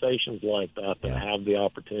conversations like that have the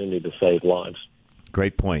opportunity to save lives.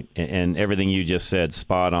 Great point. And everything you just said,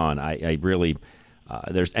 spot on. I really,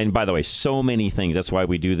 and by the way, so many things. That's why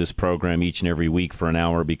we do this program each and every week for an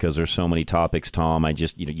hour, because there's so many topics, Tom. I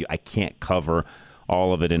can't cover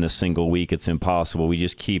all of it in a single week. It's impossible. We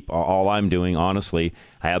just keep, all I'm doing, honestly,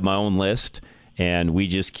 I have my own list, and we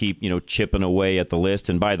just keep, chipping away at the list.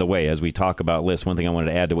 And by the way, as we talk about lists, one thing I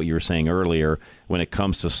wanted to add to what you were saying earlier, when it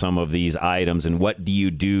comes to some of these items and what do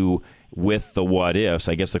you do with the what ifs,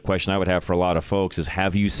 I guess the question I would have for a lot of folks is,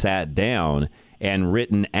 have you sat down and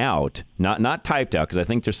written out, not typed out, because I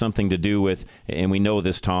think there's something to do with, and we know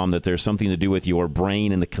this, Tom, that there's something to do with your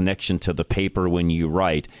brain and the connection to the paper when you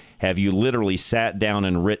write. Have you literally sat down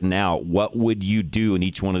and written out what would you do in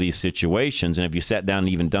each one of these situations? And have you sat down and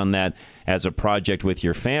even done that as a project with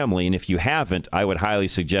your family? And if you haven't, I would highly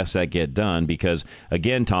suggest that get done, because,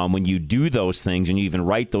 again, Tom, when you do those things and you even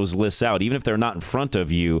write those lists out, even if they're not in front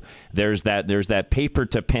of you, there's that paper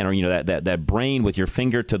to pen, or that brain with your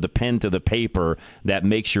finger to the pen to the paper that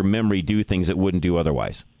makes your memory do things it wouldn't do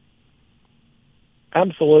otherwise.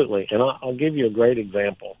 Absolutely. And I'll give you a great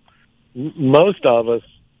example. Most of us,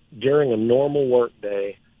 during a normal work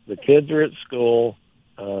day, the kids are at school,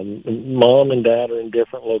 mom and dad are in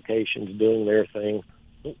different locations doing their thing.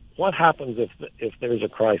 What happens if there's a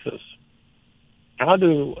crisis?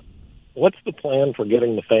 What's the plan for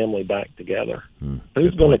getting the family back together?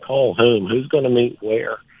 Who's going to call whom? Who's going to meet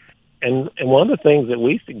where? And one of the things that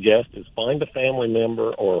we suggest is find a family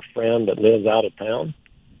member or a friend that lives out of town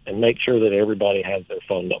and make sure that everybody has their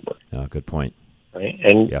phone number. Oh, good point. Right?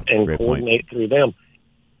 And great coordinate through them.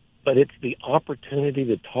 But it's the opportunity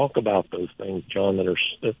to talk about those things, John,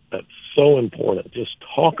 that's so important. Just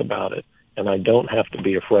talk about it, and I don't have to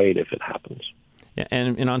be afraid if it happens. Yeah,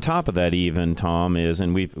 and on top of that, even, Tom,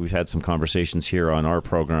 and we've had some conversations here on our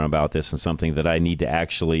program about this, and something that I need to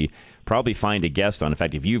actually probably find a guest on. In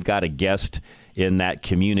fact, if you've got a guest in that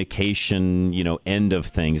communication, end of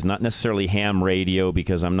things, not necessarily ham radio,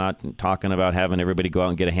 because I'm not talking about having everybody go out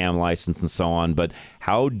and get a ham license and so on, but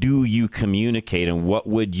how do you communicate, and what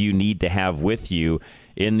would you need to have with you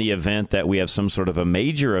in the event that we have some sort of a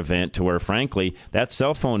major event to where, frankly, that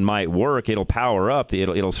cell phone might work, it'll power up,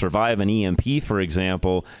 it'll survive an EMP, for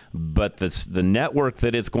example, but the network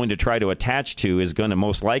that it's going to try to attach to is going to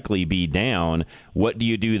most likely be down. What do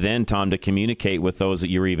you do then, Tom, to communicate with those that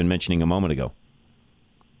you were even mentioning a moment ago?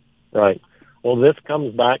 Right. Well, this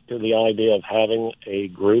comes back to the idea of having a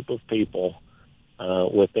group of people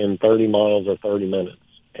within 30 miles or 30 minutes.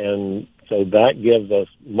 And so that gives us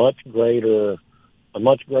a much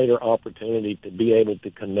greater opportunity to be able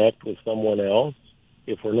to connect with someone else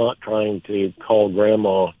if we're not trying to call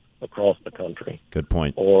grandma across the country. Good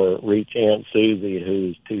point. Or reach Aunt Susie,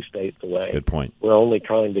 who's 2 states away. Good point. We're only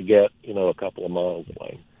trying to get, a couple of miles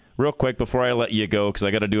away. Real quick before I let you go, because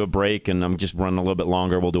I got to do a break, and I'm just running a little bit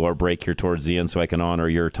longer. We'll do our break here towards the end so I can honor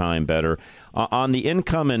your time better. On the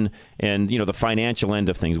income and the financial end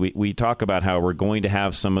of things, we talk about how we're going to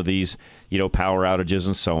have some of these power outages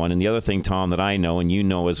and so on. And the other thing, Tom, that I know and you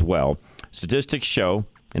know as well, statistics show,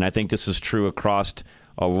 and I think this is true across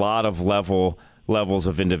a lot of levels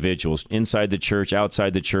of individuals, inside the church,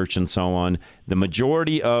 outside the church, and so on. The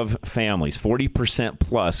majority of families, 40%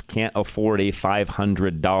 plus, can't afford a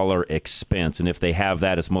 $500 expense. And if they have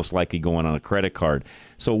that, it's most likely going on a credit card.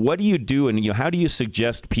 So what do you do, and how do you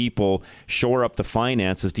suggest people shore up the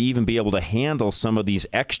finances to even be able to handle some of these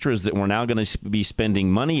extras that we're now going to be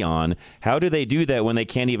spending money on? How do they do that when they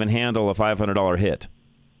can't even handle a $500 hit?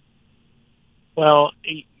 Well,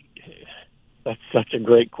 that's such a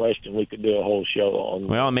great question. We could do a whole show on.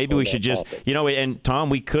 Well, maybe we should just, and Tom,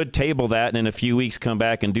 we could table that and in a few weeks come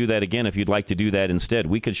back and do that again if you'd like to do that instead.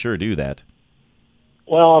 We could sure do that.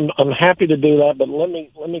 Well, I'm happy to do that, but let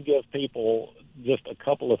me give people just a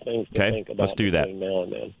couple of things to think about. Let's do that. Between now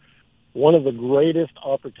and then. One of the greatest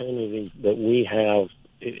opportunities that we have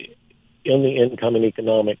in the income and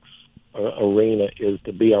economics arena is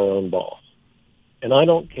to be our own boss. And I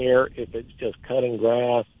don't care if it's just cutting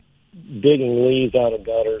grass, digging leaves out of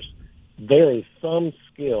gutters. There is some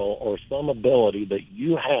skill or some ability that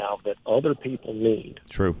you have that other people need.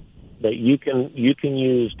 True. That you can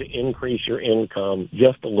use to increase your income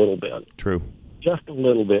just a little bit. True. Just a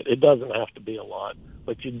little bit. It doesn't have to be a lot,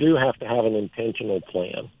 but you do have to have an intentional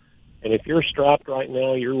plan. And if you're strapped right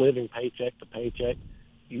now, you're living paycheck to paycheck,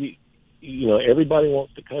 everybody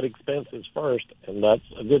wants to cut expenses first, and that's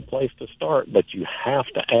a good place to start, but you have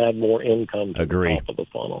to add more income to the top of the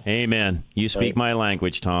funnel. Amen. You speak my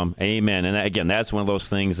language, Tom. Amen. And again, that's one of those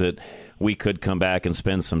things that we could come back and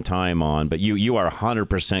spend some time on, but you are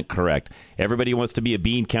 100% correct. Everybody wants to be a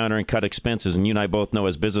bean counter and cut expenses, and you and I both know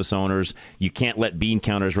as business owners, you can't let bean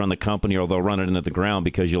counters run the company or they'll run it into the ground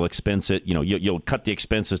because you'll expense it. You'll cut the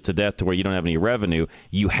expenses to death to where you don't have any revenue.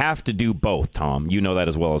 You have to do both, Tom. You know that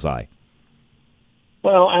as well as I.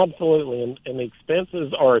 Well, absolutely, and the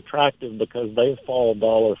expenses are attractive because they fall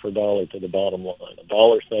dollar for dollar to the bottom line. A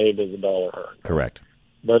dollar saved is a dollar earned. Correct.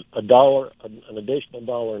 But an additional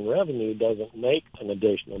dollar in revenue doesn't make an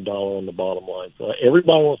additional dollar on the bottom line. So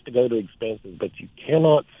everybody wants to go to expenses, but you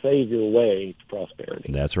cannot save your way to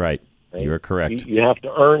prosperity. That's right. You're correct. You have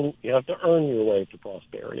to earn. You have to earn your way to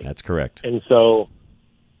prosperity. That's correct. And so,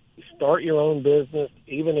 start your own business,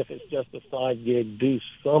 even if it's just a side gig. Do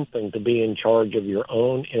something to be in charge of your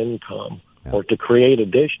own income, or to create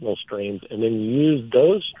additional streams, and then use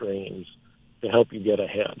those streams to help you get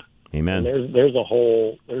ahead. Amen. And there's a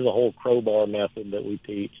whole crowbar method that we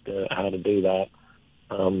teach to how to do that.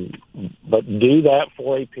 But do that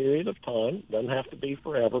for a period of time. Doesn't have to be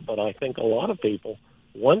forever. But I think a lot of people,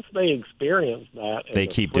 once they experience that, and they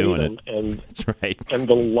keep doing it. And that's right. And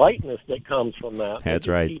the lightness that comes from that. That's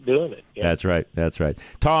right. Keep doing it. Yeah. That's right. That's right.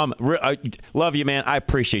 Tom, I love you, man. I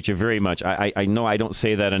appreciate you very much. I know I don't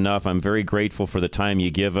say that enough. I'm very grateful for the time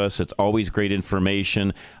you give us. It's always great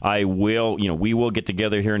information. We will get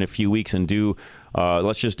together here in a few weeks and do.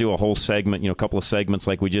 Let's just do a whole segment, a couple of segments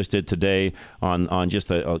like we just did today on just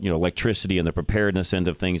the electricity and the preparedness end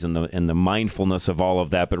of things and the mindfulness of all of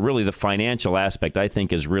that. But really, the financial aspect I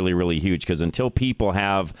think is really, really huge, because until people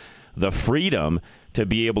have the freedom to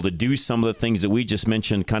be able to do some of the things that we just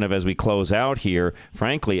mentioned kind of as we close out here,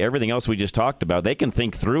 frankly, everything else we just talked about, they can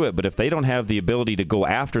think through it. But if they don't have the ability to go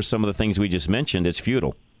after some of the things we just mentioned, it's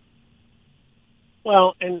futile.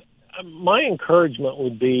 Well, and my encouragement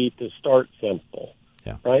would be to start simple.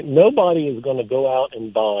 Yeah. Right? Nobody is going to go out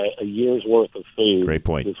and buy a year's worth of food Great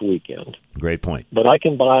point. this weekend. Great point. But I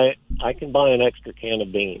can buy an extra can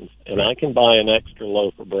of beans, and right. I can buy an extra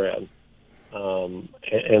loaf of bread,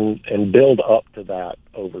 and build up to that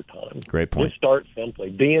over time. Great point. Just start simply.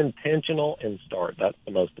 Be intentional and start. That's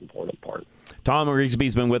the most important part. Tom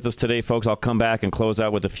Rigsby's been with us today, folks. I'll come back and close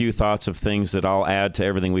out with a few thoughts of things that I'll add to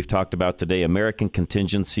everything we've talked about today. American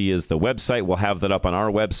Contingency is the website. We'll have that up on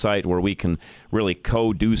our website where we can really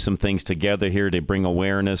do some things together here to bring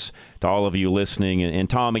awareness to all of you listening. And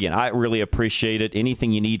Tom, again, I really appreciate it.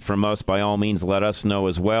 Anything you need from us, by all means, let us know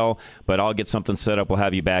as well. But I'll get something set up. We'll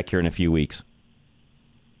have you back here in a few weeks.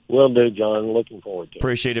 Will do, John. Looking forward to it.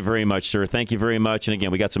 Appreciate it very much, sir. Thank you very much. And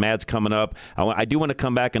again, we got some ads coming up. I do want to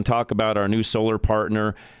come back and talk about our new solar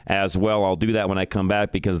partner as well. I'll do that when I come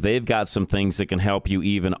back because they've got some things that can help you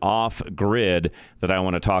even off grid that I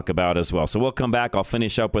want to talk about as well. So we'll come back. I'll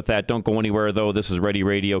finish up with that. Don't go anywhere, though. This is Ready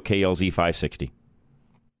Radio, KLZ 560.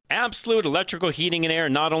 Absolute Electrical Heating and Air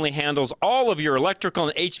not only handles all of your electrical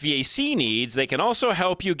and HVAC needs, they can also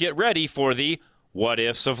help you get ready for the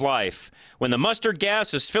what-ifs of life. When the mustard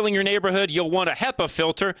gas is filling your neighborhood, you'll want a HEPA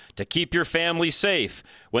filter to keep your family safe.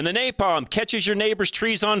 When the napalm catches your neighbor's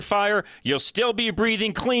trees on fire, you'll still be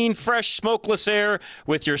breathing clean, fresh, smokeless air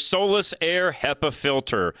with your Solus Air HEPA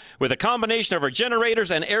filter. With a combination of our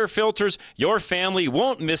generators and air filters, your family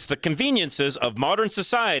won't miss the conveniences of modern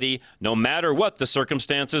society, no matter what the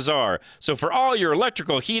circumstances are. So for all your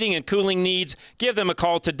electrical heating and cooling needs, give them a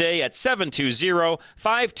call today at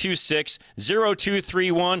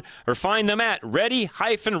 720-526-0231 or find them at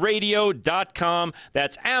ready-radio.com.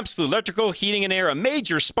 That's Absolute Electrical Heating and Air, a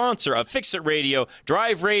major sponsor of Fix It Radio,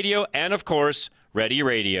 Drive Radio, and of course, Ready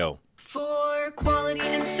Radio. For quality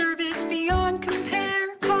and service beyond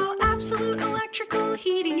compare, call Absolute Electrical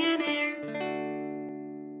Heating and Air.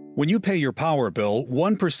 When you pay your power bill,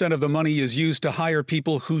 1% of the money is used to hire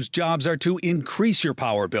people whose jobs are to increase your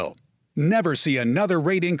power bill. Never see another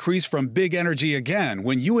rate increase from Big Energy again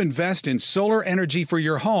when you invest in solar energy for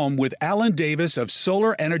your home with Alan Davis of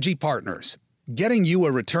Solar Energy Partners. Getting you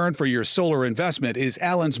a return for your solar investment is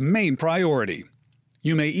Alan's main priority.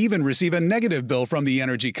 You may even receive a negative bill from the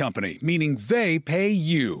energy company, meaning they pay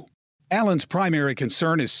you. Alan's primary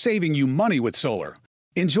concern is saving you money with solar.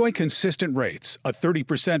 Enjoy consistent rates, a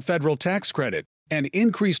 30% federal tax credit, and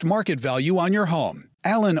increased market value on your home.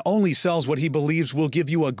 Alan only sells what he believes will give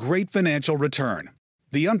you a great financial return.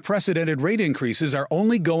 The unprecedented rate increases are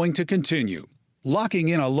only going to continue. Locking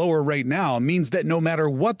in a lower rate now means that no matter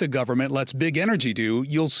what the government lets Big Energy do,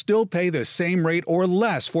 you'll still pay the same rate or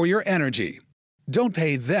less for your energy. Don't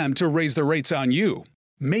pay them to raise the rates on you.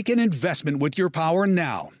 Make an investment with your power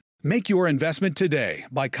now. Make your investment today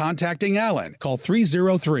by contacting Alan. Call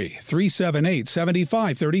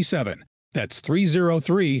 303-378-7537. That's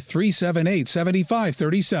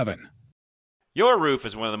 303-378-7537. Your roof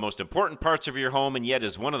is one of the most important parts of your home and yet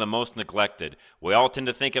is one of the most neglected. We all tend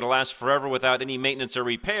to think it'll last forever without any maintenance or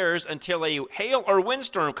repairs until a hail or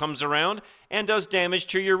windstorm comes around and does damage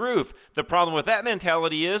to your roof. The problem with that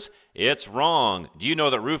mentality is it's wrong. Do you know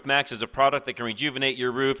that Roof Max is a product that can rejuvenate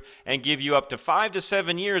your roof and give you up to 5 to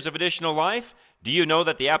 7 years of additional life? Do you know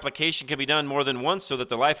that the application can be done more than once so that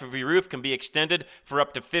the life of your roof can be extended for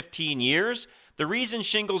up to 15 years? The reason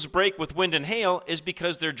shingles break with wind and hail is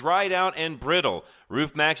because they're dried out and brittle.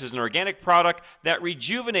 Roof Max is an organic product that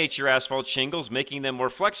rejuvenates your asphalt shingles, making them more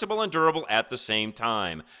flexible and durable at the same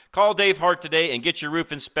time. Call Dave Hart today and get your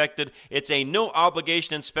roof inspected. It's a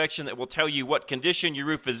no-obligation inspection that will tell you what condition your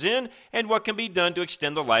roof is in and what can be done to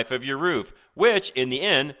extend the life of your roof, which, in the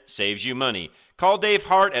end, saves you money. Call Dave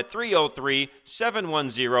Hart at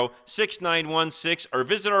 303-710-6916 or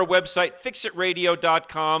visit our website,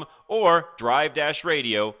 fixitradio.com or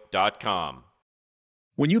drive-radio.com.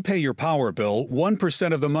 When you pay your power bill,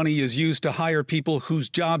 1% of the money is used to hire people whose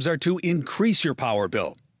jobs are to increase your power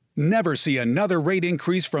bill. Never see another rate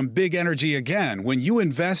increase from Big Energy again when you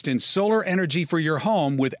invest in solar energy for your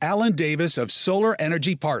home with Alan Davis of Solar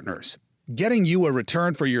Energy Partners. Getting you a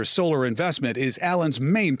return for your solar investment is Alan's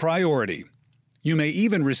main priority. You may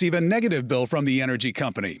even receive a negative bill from the energy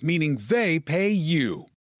company, meaning they pay you.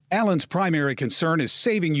 Alan's primary concern is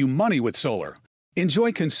saving you money with solar.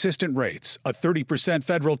 Enjoy consistent rates, a 30%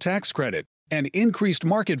 federal tax credit, and increased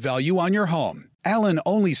market value on your home. Alan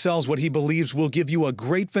only sells what he believes will give you a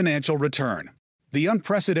great financial return. The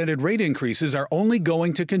unprecedented rate increases are only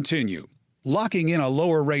going to continue. Locking in a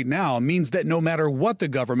lower rate now means that no matter what the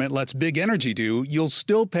government lets Big Energy do, you'll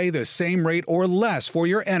still pay the same rate or less for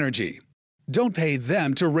your energy. Don't pay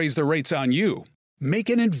them to raise the rates on you. Make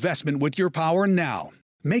an investment with your power now.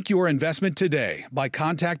 Make your investment today by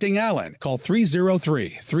contacting Alan. Call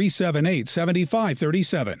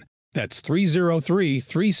 303-378-7537. That's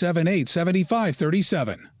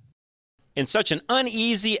 303-378-7537. In such an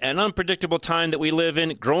uneasy and unpredictable time that we live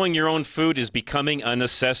in, growing your own food is becoming a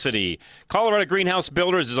necessity. Colorado Greenhouse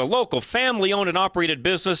Builders is a local family-owned and operated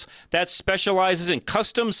business that specializes in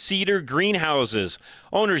custom cedar greenhouses.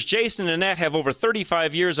 Owners Jason and Annette have over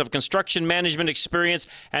 35 years of construction management experience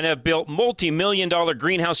and have built multi-million-dollar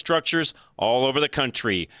greenhouse structures all over the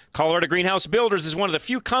country. Colorado Greenhouse Builders is one of the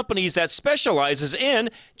few companies that specializes in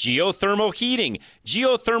geothermal heating.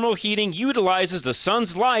 Geothermal heating utilizes the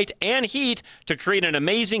sun's light and heat heat to create an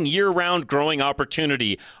amazing year-round growing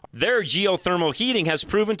opportunity. Their geothermal heating has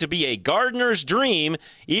proven to be a gardener's dream,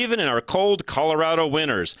 even in our cold Colorado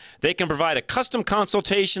winters. They can provide a custom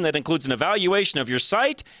consultation that includes an evaluation of your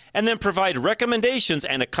site and then provide recommendations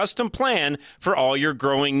and a custom plan for all your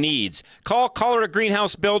growing needs. Call Colorado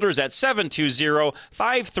Greenhouse Builders at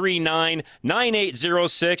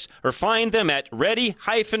 720-539-9806 or find them at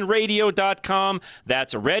ready-radio.com.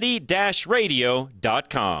 That's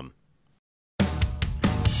ready-radio.com.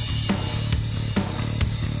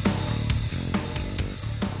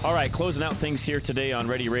 All right, closing out things here today on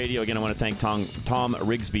Ready Radio. Again, I want to thank Tom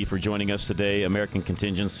Rigsby for joining us today, American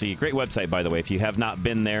Contingency. Great website, by the way. If you have not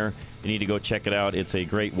been there, you need to go check it out. It's a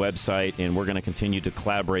great website, and we're going to continue to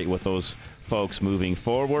collaborate with those folks moving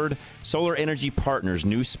forward. Solar Energy Partners,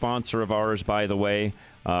 new sponsor of ours, by the way,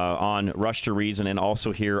 on Rush to Reason and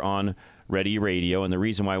also here on Ready Radio. And the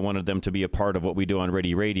reason why I wanted them to be a part of what we do on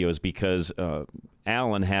Ready Radio is because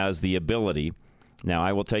Alan has the ability. Now,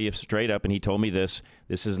 I will tell you straight up, and he told me this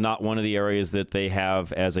is not one of the areas that they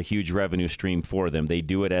have as a huge revenue stream for them. They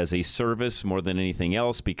do it as a service more than anything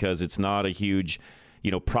else because it's not a huge,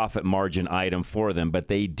 profit margin item for them. But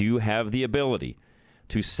they do have the ability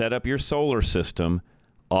to set up your solar system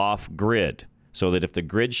off-grid so that if the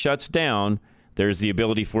grid shuts down, there's the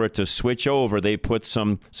ability for it to switch over. They put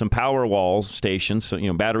some power wall stations,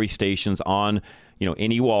 so, battery stations on,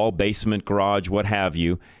 any wall, basement, garage, what have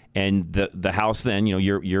you. And the house then,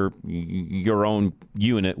 your own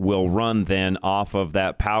unit will run then off of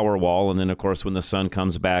that power wall. And then, of course, when the sun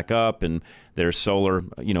comes back up and there's solar,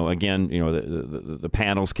 the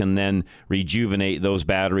panels can then rejuvenate those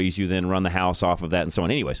batteries. You then run the house off of that and so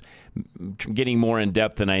on. Anyways, getting more in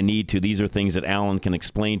depth than I need to, these are things that Alan can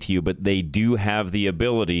explain to you, but they do have the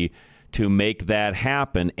ability to make that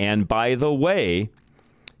happen. And by the way,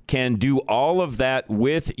 can do all of that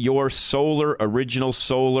with your original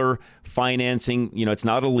solar financing. It's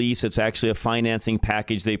not a lease. It's actually a financing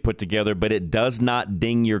package they put together, but it does not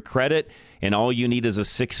ding your credit. And all you need is a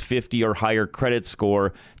 650 or higher credit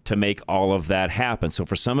score to make all of that happen. So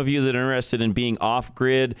for some of you that are interested in being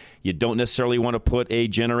off-grid, you don't necessarily want to put a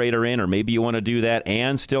generator in, or maybe you want to do that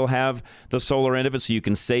and still have the solar end of it so you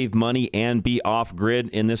can save money and be off-grid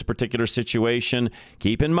in this particular situation.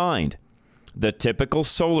 Keep in mind, the typical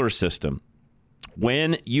solar system,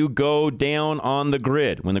 when you go down on the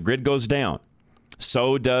grid, when the grid goes down,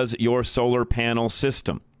 so does your solar panel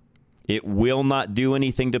system. It will not do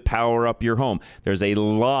anything to power up your home. There's a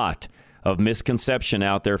lot of misconception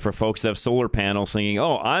out there for folks that have solar panels thinking,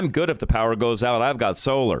 oh, I'm good if the power goes out. I've got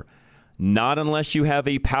solar. Not unless you have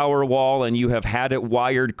a power wall and you have had it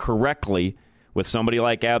wired correctly with somebody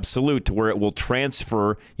like Absolute to where it will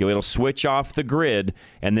transfer, it'll switch off the grid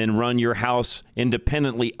and then run your house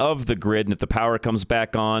independently of the grid. And if the power comes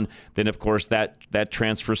back on, then, of course, that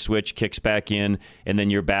transfer switch kicks back in, and then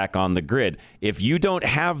you're back on the grid. If you don't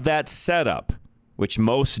have that set up, which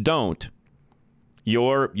most don't,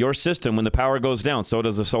 your system, when the power goes down, so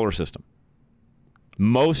does the solar system.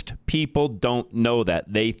 Most people don't know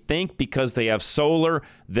that. They think because they have solar,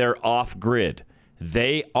 they're off-grid.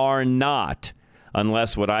 They are not,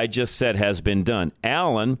 unless what I just said has been done.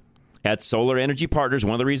 Alan at Solar Energy Partners,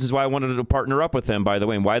 one of the reasons why I wanted to partner up with them, by the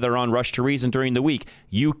way, and why they're on Rush to Reason during the week,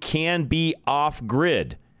 you can be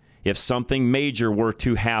off-grid if something major were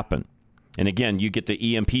to happen. And again, you get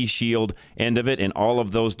the EMP shield end of it, and all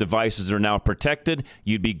of those devices are now protected.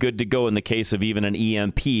 You'd be good to go in the case of even an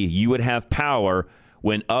EMP. You would have power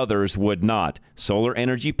when others would not. Solar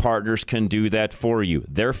Energy Partners can do that for you.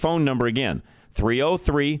 Their phone number, again,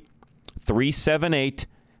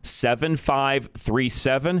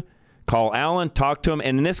 303-378-7537. Call Alan, talk to him,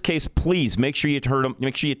 and in this case, please make sure you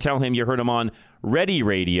tell him you heard him on Ready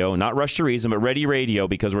Radio, not Rush to Reason, but Ready Radio,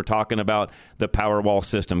 because we're talking about the Powerwall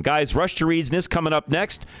system. Guys, Rush to Reason is coming up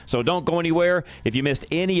next, so don't go anywhere. If you missed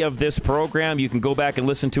any of this program, you can go back and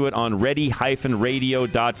listen to it on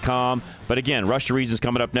ready-radio.com. But again, Rush to Reason is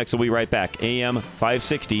coming up next. We'll be right back. AM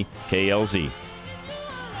 560 KLZ.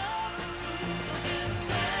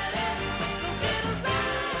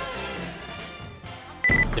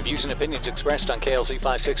 The views and opinions expressed on KLZ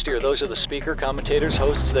 560 are those of the speaker, commentators,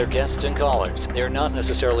 hosts, their guests, and callers. They are not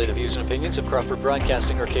necessarily the views and opinions of Crawford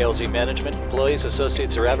Broadcasting or KLZ management, employees,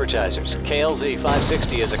 associates, or advertisers. KLZ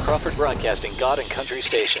 560 is a Crawford Broadcasting God and Country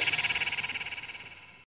station.